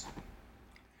posts,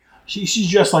 she's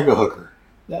dressed like a hooker.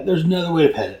 There's another way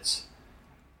to put it.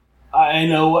 I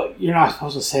know you're not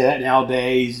supposed to say that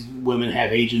nowadays. Women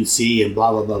have agency and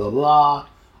blah, blah, blah, blah, blah.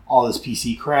 All this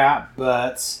PC crap,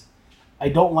 but I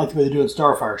don't like the way they're doing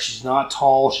Starfire. She's not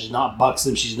tall. She's not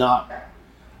buxom. She's not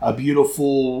a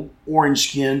beautiful orange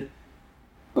skin.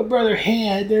 But brother,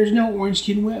 head, there's no orange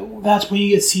skin. Well, that's when you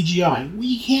get CGI. Well,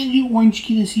 you can't do orange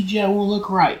skin and CGI. It won't look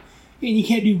right. And you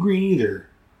can't do green either.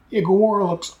 Yeah, Gamora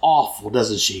looks awful,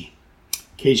 doesn't she?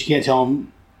 In case you can't tell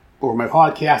them over my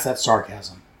podcast, that's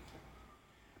sarcasm.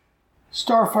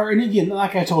 Starfire, and again,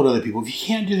 like I told other people, if you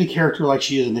can't do the character like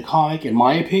she is in the comic, in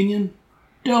my opinion,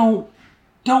 don't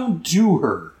do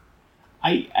her.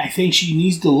 I think she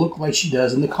needs to look like she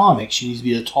does in the comic. She needs to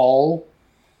be a tall,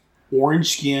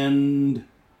 orange-skinned,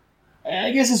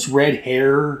 I guess it's red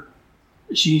hair.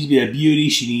 She needs to be a beauty.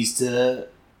 She needs to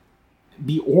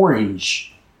be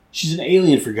orange. She's an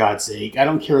alien, for God's sake. I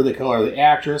don't care the color of the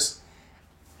actress.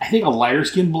 I think a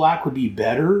lighter-skinned black would be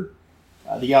better.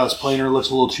 The guy that's playing her looks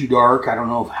a little too dark. I don't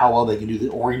know how well they can do the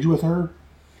orange with her.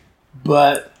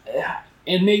 But,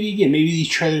 and maybe these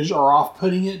trailers are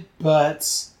off-putting it,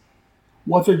 but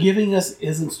what they're giving us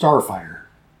isn't Starfire.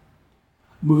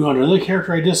 Moving on to another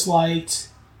character I disliked,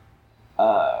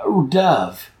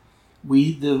 Dove.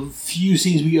 The few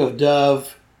scenes we get of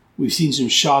Dove, we've seen some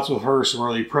shots with her, some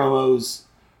early promos.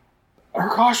 Her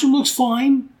costume looks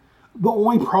fine. The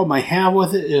only problem I have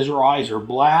with it is her eyes are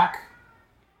black.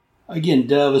 Again,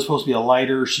 Dove is supposed to be a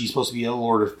lighter. She's supposed to be a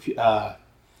lord of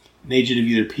an agent of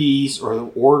either peace or the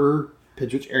Order.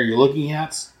 Depends which area you're looking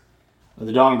at.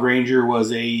 The Dawn Granger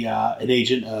was an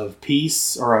agent of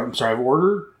peace, of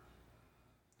Order.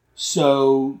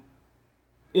 So,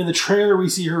 in the trailer, we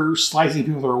see her slicing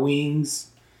people with her wings.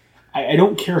 I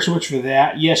don't care so much for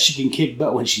that. Yes, she can kick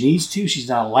butt when she needs to. She's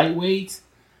not a lightweight.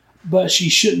 But she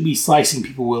shouldn't be slicing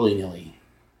people willy-nilly.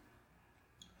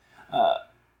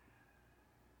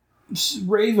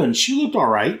 Raven, she looked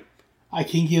alright. I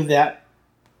can give that,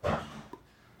 I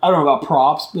don't know about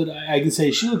props, but I can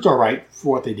say she looked alright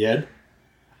for what they did.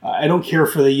 I don't care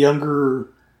for the younger,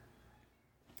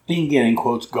 again in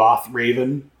quotes, goth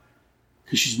Raven,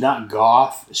 because she's not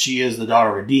goth. She is the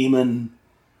daughter of a demon.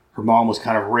 Her mom was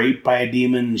kind of raped by a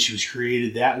demon, and she was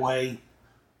created that way.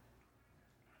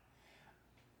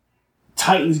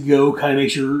 Titans Go kind of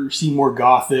makes her seem more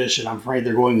gothish, and I'm afraid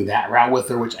they're going that route with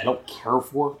her, which I don't care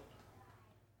for.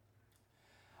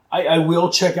 I will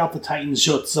check out the Titans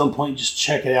show at some point, just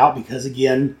check it out, because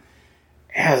again,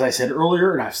 as I said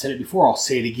earlier, and I've said it before, I'll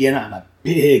say it again, I'm a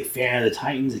big fan of the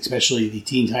Titans, especially the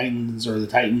Teen Titans, or the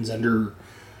Titans under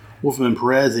Wolfman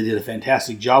Perez. They did a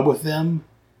fantastic job with them.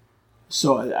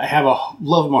 So I have a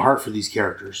love in my heart for these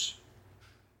characters.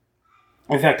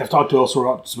 In fact, I've talked to also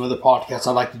about some other podcasts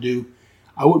I'd like to do.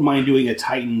 I wouldn't mind doing a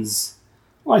Titans.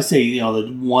 Well, I say,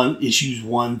 the issues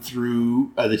 1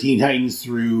 through the Teen Titans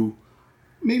through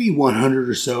maybe 100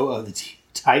 or so of the Teen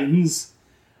Titans.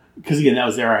 Because again, that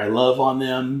was the area I love on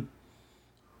them.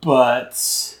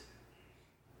 But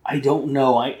I don't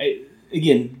know.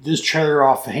 Again, this trailer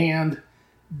off the hand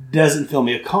doesn't fill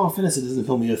me with confidence. It doesn't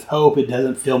fill me with hope. It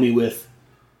doesn't fill me with...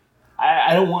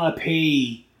 I don't want to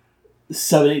pay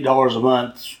 $7, $8 a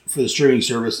month for the streaming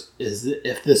service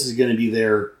if this is going to be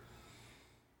their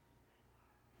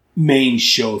main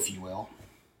show, if you will.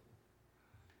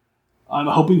 I'm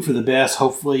hoping for the best.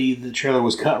 Hopefully the trailer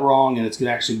was cut wrong and it's going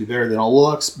to actually be better than it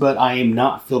looks, but I am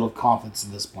not filled with confidence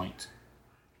at this point.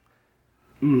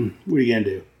 What are you going to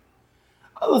do?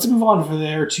 Let's move on from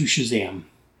there to Shazam.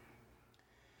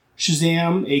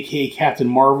 Shazam, a.k.a. Captain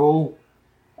Marvel.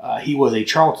 He was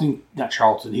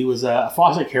he was a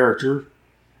Fawcett character.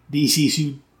 DC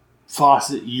sued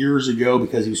Fawcett years ago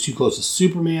because he was too close to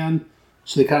Superman,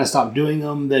 so they kind of stopped doing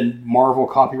them. Then Marvel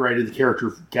copyrighted the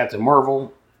character Captain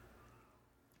Marvel.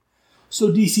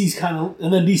 So DC's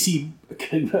and then DC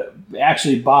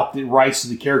actually bought the rights to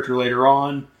the character later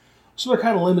on, so they're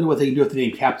kind of limited what they can do with the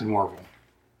name Captain Marvel.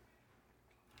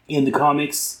 In the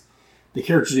comics, the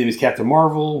character's name is Captain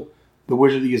Marvel. The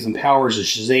wizard that gives him powers is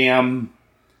Shazam.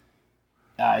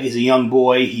 He's a young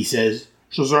boy. He says,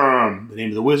 Shazam, the name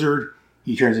of the wizard.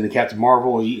 He turns into Captain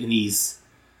Marvel, and he's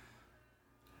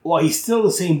still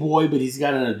the same boy, but he's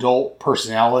got an adult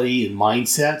personality and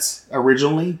mindset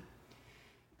originally.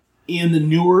 In the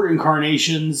newer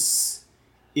incarnations,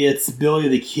 it's Billy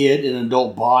the Kid in an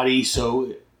adult body,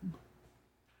 and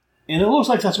it looks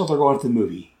like that's what they're going for the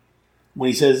movie. When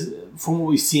he says, from what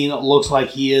we've seen, it looks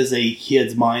like he is a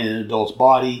kid's mind in an adult's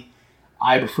body.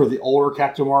 I prefer the older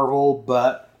Captain Marvel,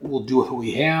 but we'll do with what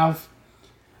we have.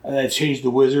 They've changed the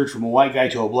wizard from a white guy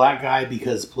to a black guy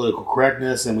because of political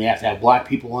correctness, and we have to have black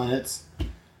people in it.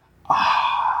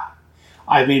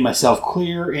 I've made myself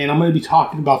clear, and I'm going to be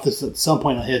talking about this at some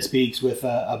point on Head Speaks with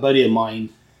a buddy of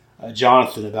mine,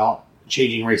 Jonathan, about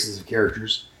changing races of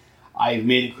characters. I've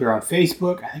made it clear on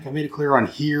Facebook. I think I made it clear on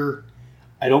here.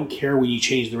 I don't care when you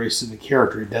change the race of a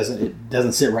character. It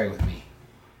doesn't sit right with me.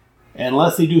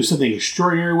 Unless they do something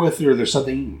extraordinary with it or there's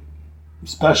something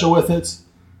special with it,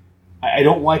 I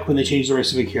don't like when they change the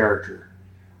race of a character.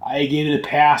 I gave it a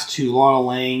pass to Lana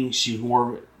Lang. She was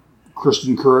more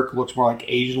Kristen Kirk, looks more like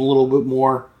Asian a little bit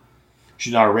more.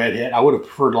 She's not a redhead. I would have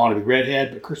preferred Lana to be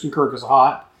redhead, but Kristen Kirk is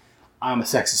hot. I'm a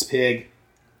sexist pig.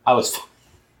 I was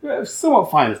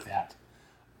somewhat fine with that.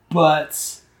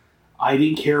 But I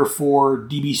didn't care for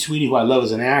D.B. Sweeney, who I love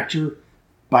as an actor,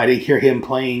 but I didn't care him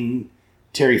playing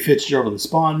Terry Fitzgerald in the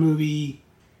Spawn movie.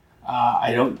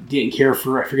 I didn't care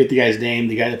for, I forget the guy's name,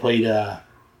 the guy that played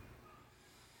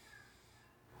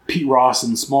Pete Ross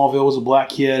in Smallville was a black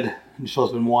kid. He's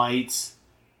supposed to have been white.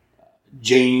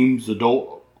 James,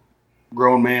 adult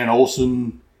grown man,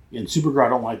 Olsen in Supergirl, I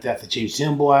don't like that. They changed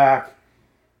him black.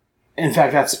 In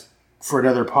fact, that's for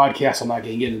another podcast. I'm not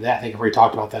going to get into that. I think I've already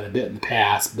talked about that a bit in the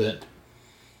past, but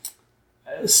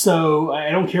so I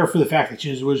don't care for the fact that they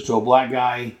changed the wizard to a black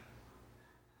guy.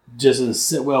 Doesn't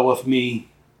sit well with me.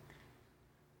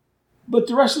 But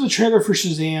the rest of the trailer for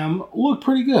Shazam looked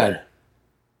pretty good.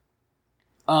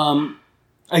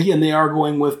 Again, they are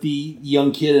going with the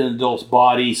young kid in an adult's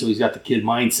body, so he's got the kid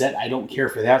mindset. I don't care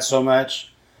for that so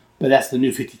much. But that's the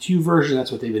new 52 version.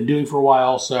 That's what they've been doing for a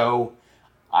while, so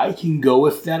I can go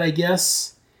with that, I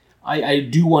guess. I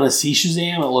do want to see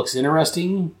Shazam. It looks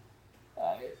interesting.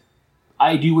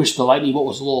 I do wish the lightning bolt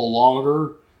was a little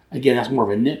longer. Again, that's more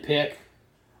of a nitpick.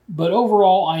 But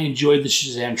overall, I enjoyed the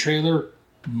Shazam trailer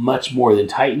much more than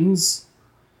Titans.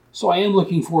 So I am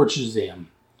looking forward to Shazam.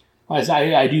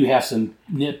 I do have some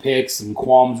nitpicks, some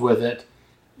qualms with it.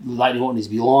 The lightning bolt needs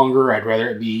to be longer. I'd rather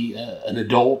it be an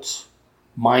adult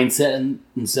mindset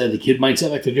instead of the kid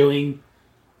mindset like they're doing.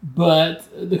 But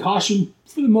the costume,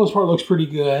 for the most part, looks pretty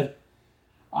good.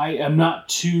 I am not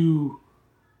too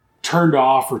turned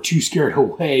off or too scared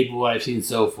away by what I've seen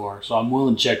so far, so I'm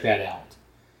willing to check that out.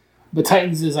 But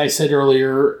Titans, as I said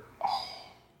earlier,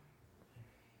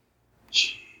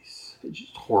 it's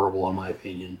just horrible in my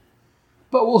opinion.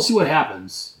 But we'll see what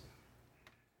happens.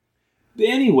 But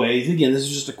anyways, again, this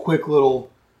is just a quick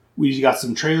little, we just got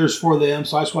some trailers for them,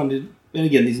 so I just wanted to, and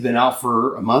again, these have been out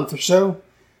for a month or so,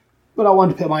 but I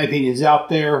wanted to put my opinions out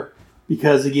there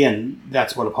because, again,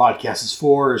 that's what a podcast is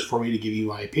for me to give you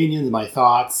my opinions, my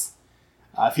thoughts.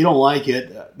 If you don't like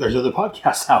it, there's other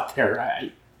podcasts out there.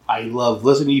 I love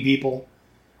listening to people.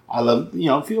 I love,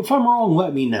 if I'm wrong,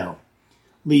 let me know.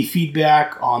 leave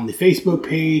feedback on the Facebook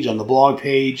page, on the blog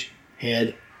page,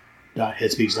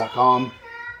 head.headspeaks.com,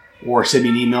 or send me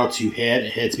an email to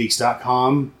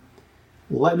head@headspeaks.com.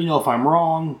 Let me know if I'm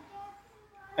wrong.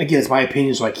 Again, it's my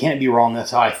opinion, so I can't be wrong.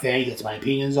 That's how I think. That's my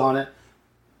opinions on it.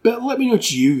 But let me know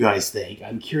what you guys think.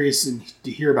 I'm curious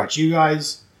to hear about you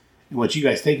guys and what you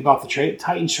guys think about the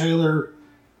Titans trailer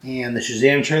and the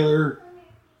Shazam trailer.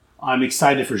 I'm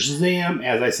excited for Shazam.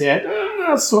 As I said,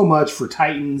 not so much for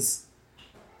Titans.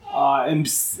 I'm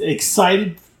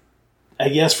excited, I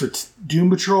guess, for Doom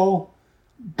Patrol,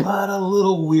 but a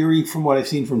little weary from what I've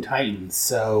seen from Titans.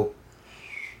 So,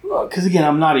 because again,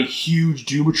 I'm not a huge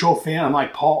Doom Patrol fan. I'm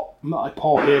not like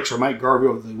Paul Hicks or Mike Garvey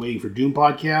over the Waiting for Doom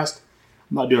podcast.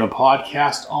 I'm not doing a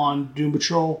podcast on Doom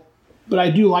Patrol, but I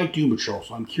do like Doom Patrol,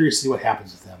 so I'm curious to see what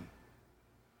happens with them.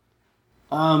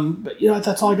 But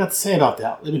that's all I got to say about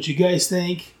that. Let me know what you guys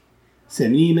think.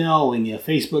 Send me an email, leave me a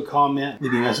Facebook comment,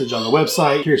 leave me a message on the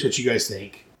website. Curious what you guys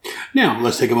think. Now,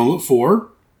 let's take a moment for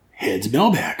Head's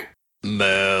Mailbag.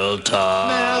 Mail time.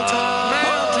 Mail time.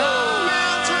 Mail time.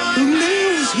 Mail time. The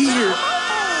mail's here.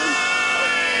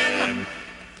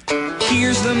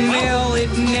 Here's the mail,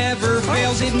 it never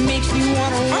fails. It makes me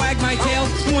want to wag my tail.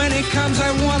 When it comes,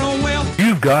 I want to wail.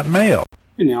 You've got mail.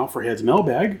 And now for Head's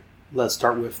Mailbag, let's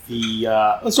start with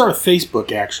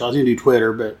Facebook, actually. I was going to do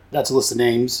Twitter, but that's a list of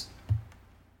names.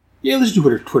 Yeah, let's do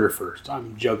Twitter first.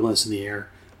 I'm juggling this in the air.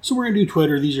 So we're going to do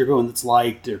Twitter. These are going that's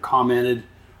liked or commented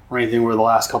or anything over the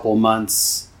last couple of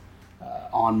months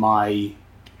on my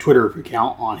Twitter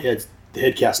account on the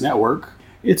Headcast Network.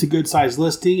 It's a good-sized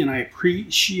listing, and I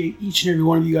appreciate each and every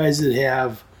one of you guys that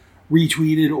have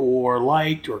retweeted or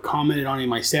liked or commented on any of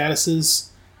my statuses.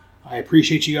 I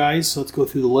appreciate you guys, so let's go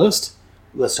through the list.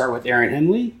 Let's start with Aaron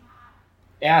Henley,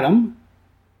 Adam,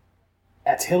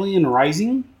 Atelian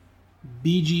Rising,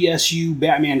 BGSU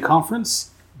Batman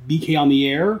Conference, BK on the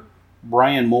Air,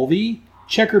 Brian Mulvey,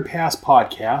 Checker Pass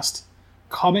Podcast,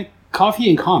 Coffee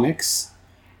and Comics,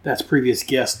 that's previous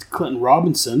guest Clinton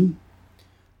Robinson,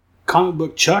 Comic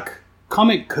Book Chuck,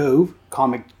 Comic Cove,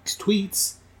 Comics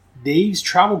Tweets, Dave's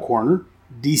Travel Corner,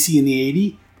 DC in the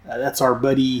 80, that's our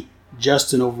buddy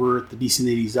Justin over at the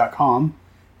DCin80s.com,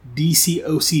 DC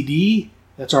OCD,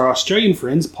 that's our Australian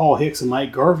friends Paul Hicks and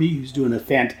Mike Garvey, who's doing a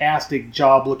fantastic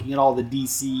job looking at all the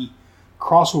DC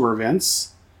crossover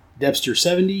events, Debster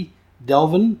 70,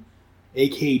 Delvin,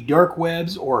 a.k.a. Dark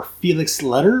Webs, or Felix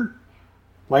Leiter,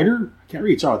 I can't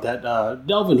read, sorry about that,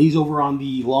 Delvin, he's over on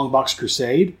the Long Box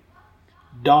Crusade,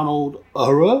 Donald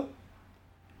Uhura,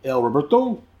 El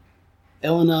Roberto,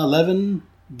 Elena Levin,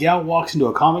 Gal Walks into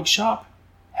a Comic Shop,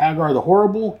 Hagar the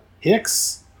Horrible,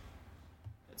 Hicks,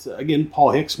 it's, again,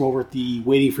 Paul Hicks from over at the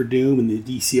Waiting for Doom and the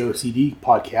DCOCD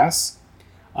podcasts,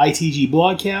 ITG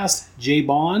Blogcast, Jay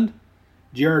Bond,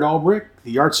 Jared Albrecht,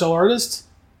 the art cell artist,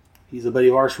 he's a buddy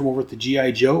of ours from over at the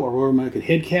G.I. Joe, Aurora American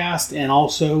Headcast, and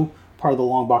also part of the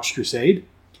Long Box Crusade,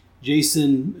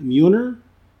 Jason Muner,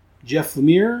 Jeff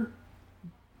Lemire,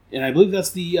 and I believe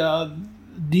that's the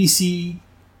DC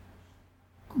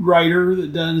writer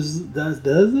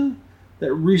that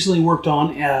that recently worked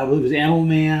on, I believe it was Animal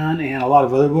Man and a lot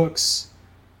of other books.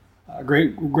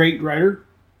 Great writer.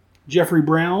 Jeffrey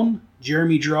Brown,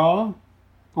 Jeremy Daw,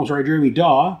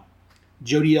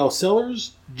 Jody L.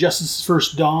 Sellers, Justice's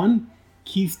First Dawn,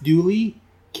 Keith Dooley,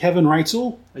 Kevin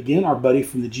Reitzel, again, our buddy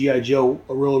from the G.I. Joe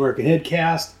Real American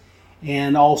Headcast,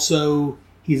 and also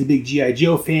he's a big G.I.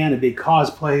 Joe fan, a big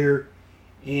cosplayer,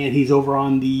 and he's over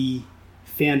on the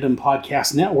Fandom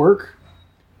Podcast Network.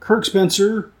 Kirk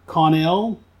Spencer,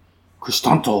 Connell,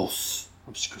 Christantos.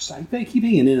 I keep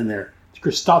hanging in there. It's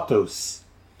Christatos.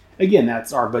 Again,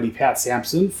 that's our buddy Pat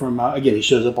Sampson from, again, he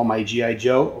shows up on my G.I.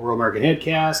 Joe Real American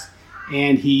Headcast,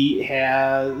 and he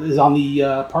is on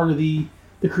the part of the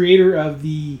creator of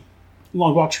the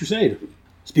Long Box Crusade.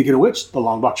 Speaking of which, the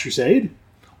Long Box Crusade,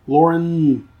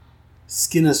 Lauren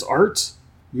Skinnis Art,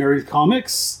 Meredith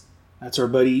Comics, that's our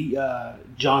buddy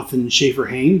Jonathan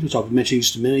Schaefer-Haynes, which I'll be mentioning in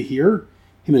just a minute here.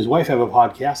 Him and his wife have a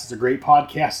podcast. It's a great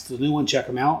podcast. It's a new one. Check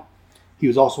him out. He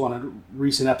was also on a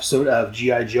recent episode of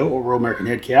G.I. Joe or Real American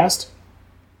Headcast.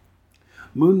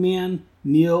 Moonman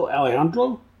Neil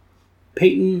Alejandro,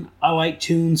 Peyton I Like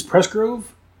Tunes Pressgrove,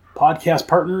 Podcast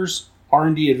Partners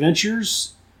R&D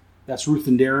Adventures. That's Ruth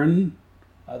and Darren.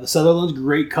 The Sutherlands,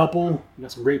 great couple. We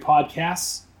got some great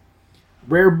podcasts.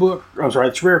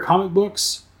 It's Rare Comic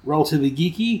Books, Relatively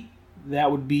Geeky. That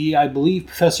would be, I believe,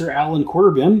 Professor Alan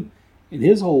Quarterbin and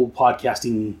his whole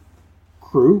podcasting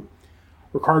crew.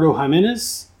 Ricardo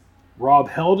Jimenez, Rob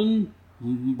Helden,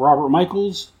 Robert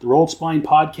Michaels, the Rolled Spine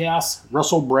Podcast,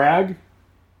 Russell Bragg.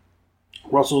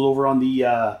 Russell's over on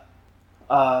the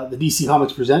the DC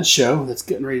Comics Presents show that's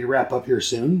getting ready to wrap up here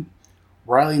soon.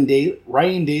 Ryan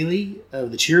Daly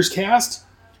of the Cheers cast.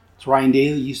 So Ryan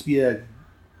Daly used to be a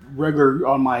regular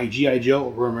on my G.I. Joe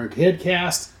Rumor Kid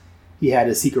cast. He had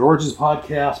a Secret Origins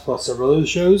podcast, plus several other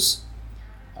shows.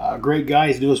 Great guy.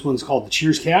 His newest one's called the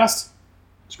Cheers cast.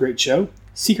 It's a great show.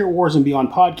 Secret Wars and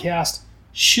Beyond podcast.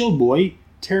 Shield Boy,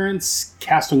 Terrence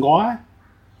Castangois.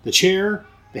 The Chair,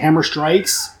 The Hammer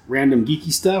Strikes, random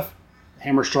geeky stuff. The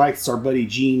Hammer Strikes, our buddy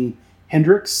Gene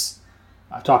Hendricks.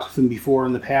 I've talked with him before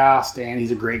in the past, and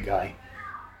he's a great guy.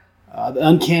 The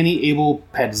Uncanny Abel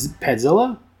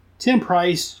Padzilla, Tim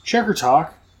Price, Checker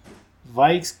Talk,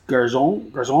 Vikes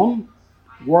Garzon,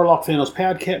 Warlock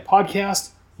Thanos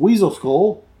podcast, Weasel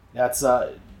Skull, that's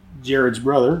Jared's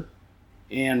brother,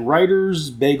 and Writer's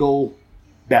Bagel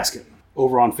Basket.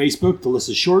 Over on Facebook, the list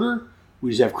is shorter.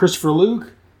 We just have Christopher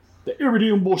Luke, the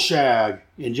Irredeemable Shag,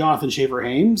 and Jonathan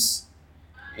Schaefer-Hames.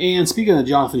 And speaking of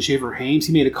Jonathan Schaefer-Hames,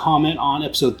 he made a comment on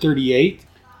episode 38.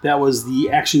 That was the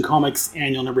Action Comics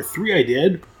Annual number 3 I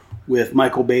did with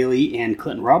Michael Bailey and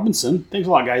Clinton Robinson. Thanks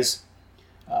a lot, guys.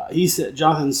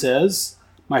 Jonathan says,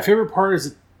 my favorite part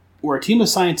is where a team of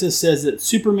scientists says that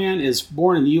Superman is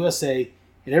born in the USA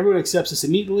and everyone accepts this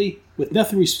immediately with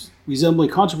nothing resembling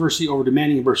controversy over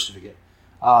demanding a birth certificate.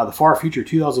 The far future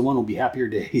 2001 will be happier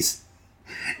days.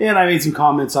 And I made some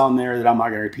comments on there that I'm not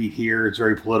going to repeat here. It's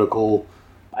very political.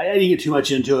 I didn't get too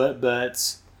much into it,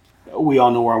 but we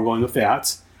all know where I'm going with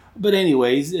that. But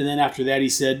anyways, and then after that he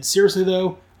said, seriously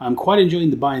though, I'm quite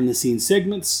enjoying the behind-the-scenes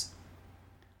segments.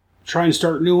 Trying to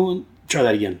start new one. Try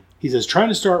that again. He says, trying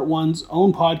to start one's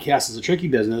own podcast is a tricky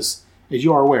business, as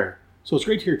you are aware. So it's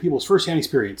great to hear people's first-hand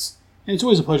experience. And it's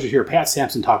always a pleasure to hear Pat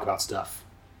Sampson talk about stuff.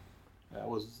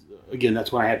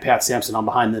 That's when I had Pat Sampson on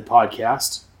Behind the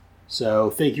Podcast.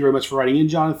 So thank you very much for writing in,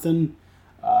 Jonathan.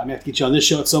 I'm going to have to get you on this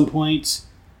show at some point.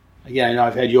 Again, I know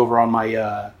I've had you over on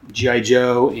my G.I.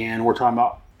 Joe, and we're talking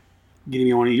about getting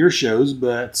me on one of your shows,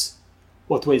 but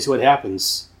we'll have to wait and see what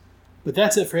happens. But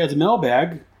that's it for Heads and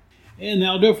Mailbag, and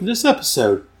that'll do it for this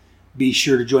episode. Be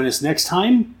sure to join us next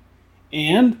time,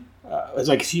 and as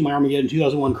I can see my Armageddon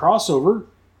 2001 crossover,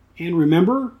 and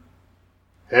remember,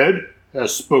 Head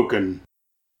has spoken.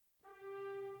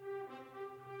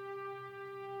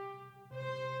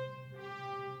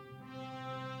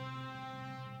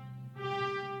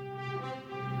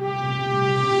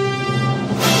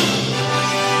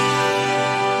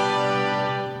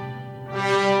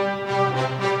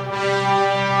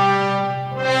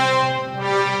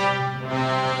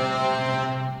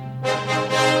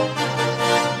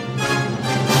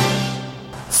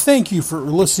 Thank you for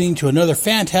listening to another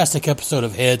fantastic episode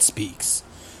of Head Speaks.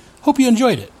 Hope you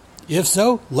enjoyed it. If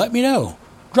so, let me know.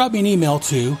 Drop me an email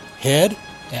to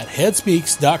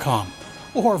head@headspeaks.com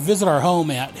or visit our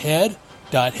home at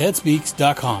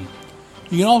head.headspeaks.com.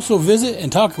 You can also visit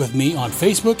and talk with me on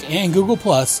Facebook and Google+,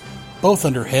 both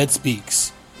under Head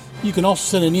Speaks. You can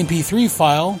also send an MP3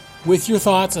 file with your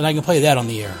thoughts and I can play that on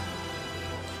the air.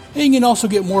 And you can also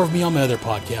get more of me on my other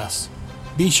podcasts.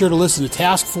 Be sure to listen to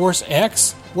Task Force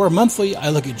X, where monthly I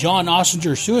look at John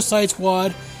Ossinger's Suicide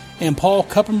Squad and Paul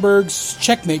Kuppenberg's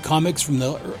Checkmate comics from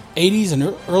the 80s and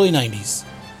early 90s.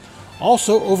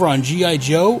 Also, over on G.I.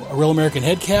 Joe, a Real American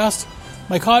Headcast,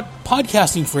 my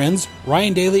podcasting friends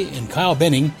Ryan Daly and Kyle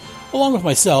Benning, along with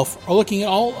myself, are looking at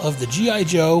all of the G.I.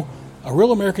 Joe, a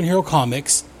Real American Hero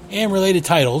comics, and related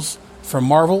titles from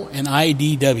Marvel and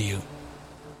IDW.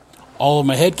 All of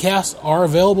my headcasts are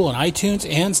available on iTunes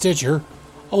and Stitcher,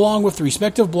 along with the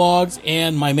respective blogs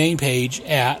and my main page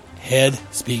at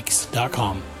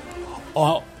headspeaks.com.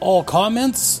 All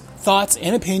comments, thoughts,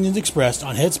 and opinions expressed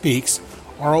on Head Speaks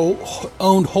are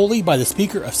owned wholly by the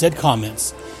speaker of said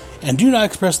comments and do not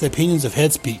express the opinions of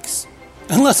Head Speaks,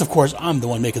 unless, of course, I'm the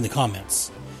one making the comments.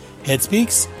 Head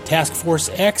Speaks, Task Force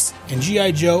X, and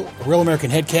G.I. Joe, a Real American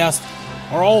Headcast,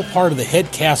 are all part of the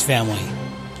Headcast family.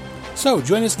 So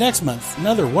join us next month,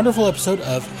 another wonderful episode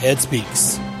of Head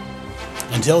Speaks.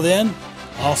 Until then,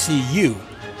 I'll see you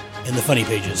in the funny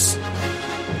pages.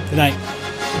 Good night.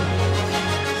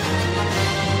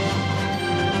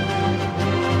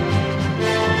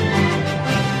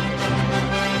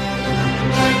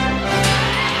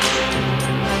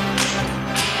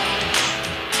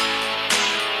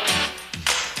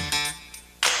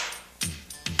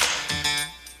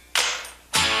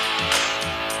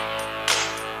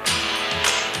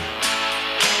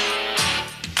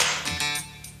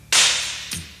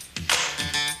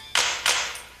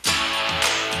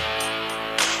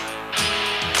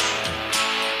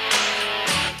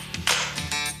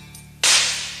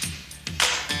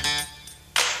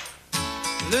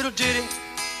 Little ditty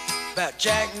about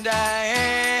Jack and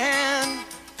Diane.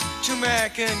 Two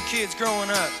American kids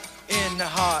growing up in the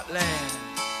heartland.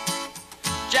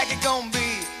 Jackie gonna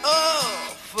be a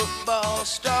football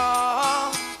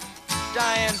star.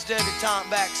 Diane's debutante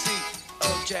backseat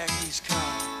of Jackie's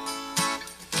car.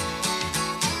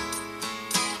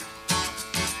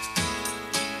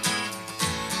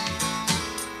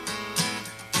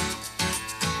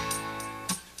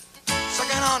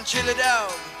 Sucking on chili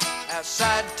dog,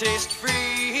 outside taste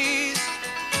freeze.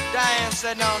 Diane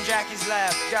sitting on Jackie's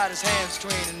lap, got his hands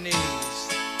between her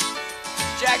knees.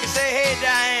 Jackie say, hey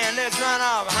Diane, let's run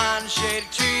off behind the shady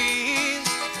trees.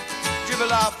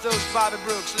 Dribble off those Bobby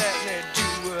Brooks, let me do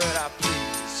what I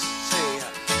please. Say,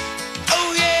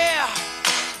 oh yeah,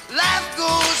 life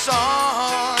goes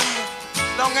on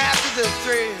long after the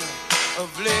thrill of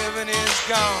living is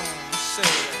gone. Say,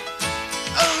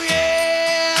 oh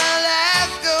yeah,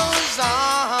 life goes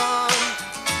on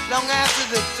long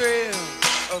after the thrill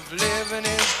of living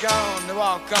is gone. To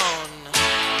walk on.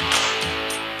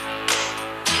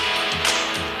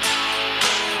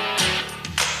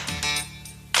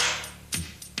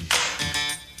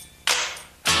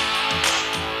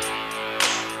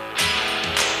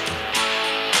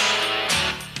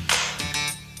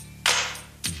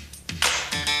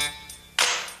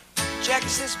 Jackie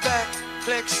sits back,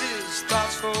 collects his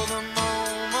thoughts for the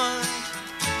moment,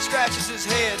 scratches his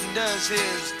head and does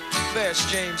his best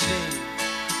James Dean.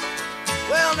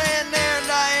 Well, then there and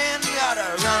Diane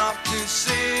gotta run off to the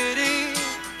city.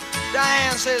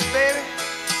 Diane says, baby,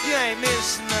 you ain't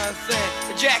missing nothing.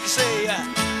 But Jackie say,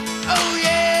 oh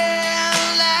yeah,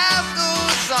 life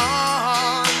goes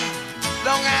on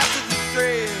long after the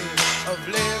thrill of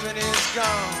living is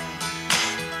gone.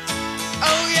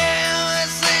 Oh yeah,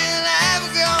 let's say life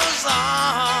goes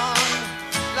on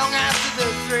long after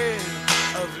the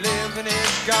thrill of living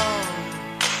is gone.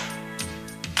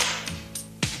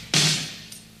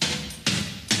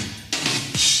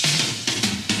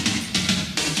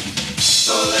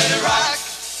 So let it rock,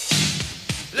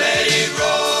 let it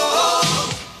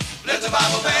roll, let the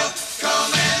Bible bell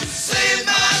come and save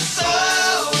my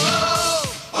soul.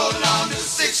 Hold on to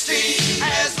 16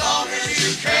 as long as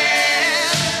you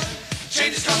can.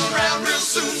 Change is coming around real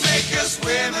soon, make us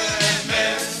women and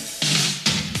men.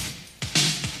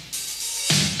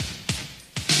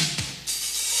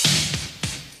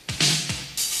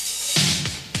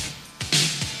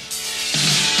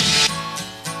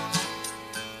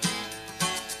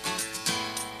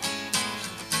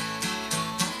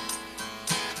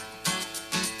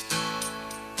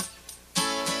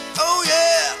 Oh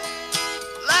yeah,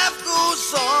 life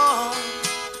goes on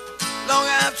long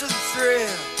after the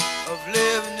thrill of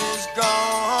living is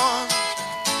gone.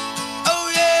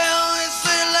 Oh yeah, they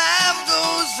say life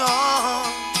goes on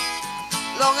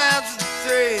long after the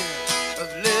thrill of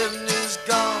living is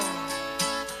gone.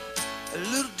 A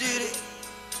little ditty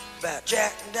about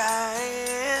Jack and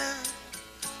Diane,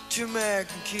 two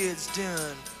American kids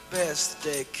doing best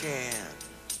they can.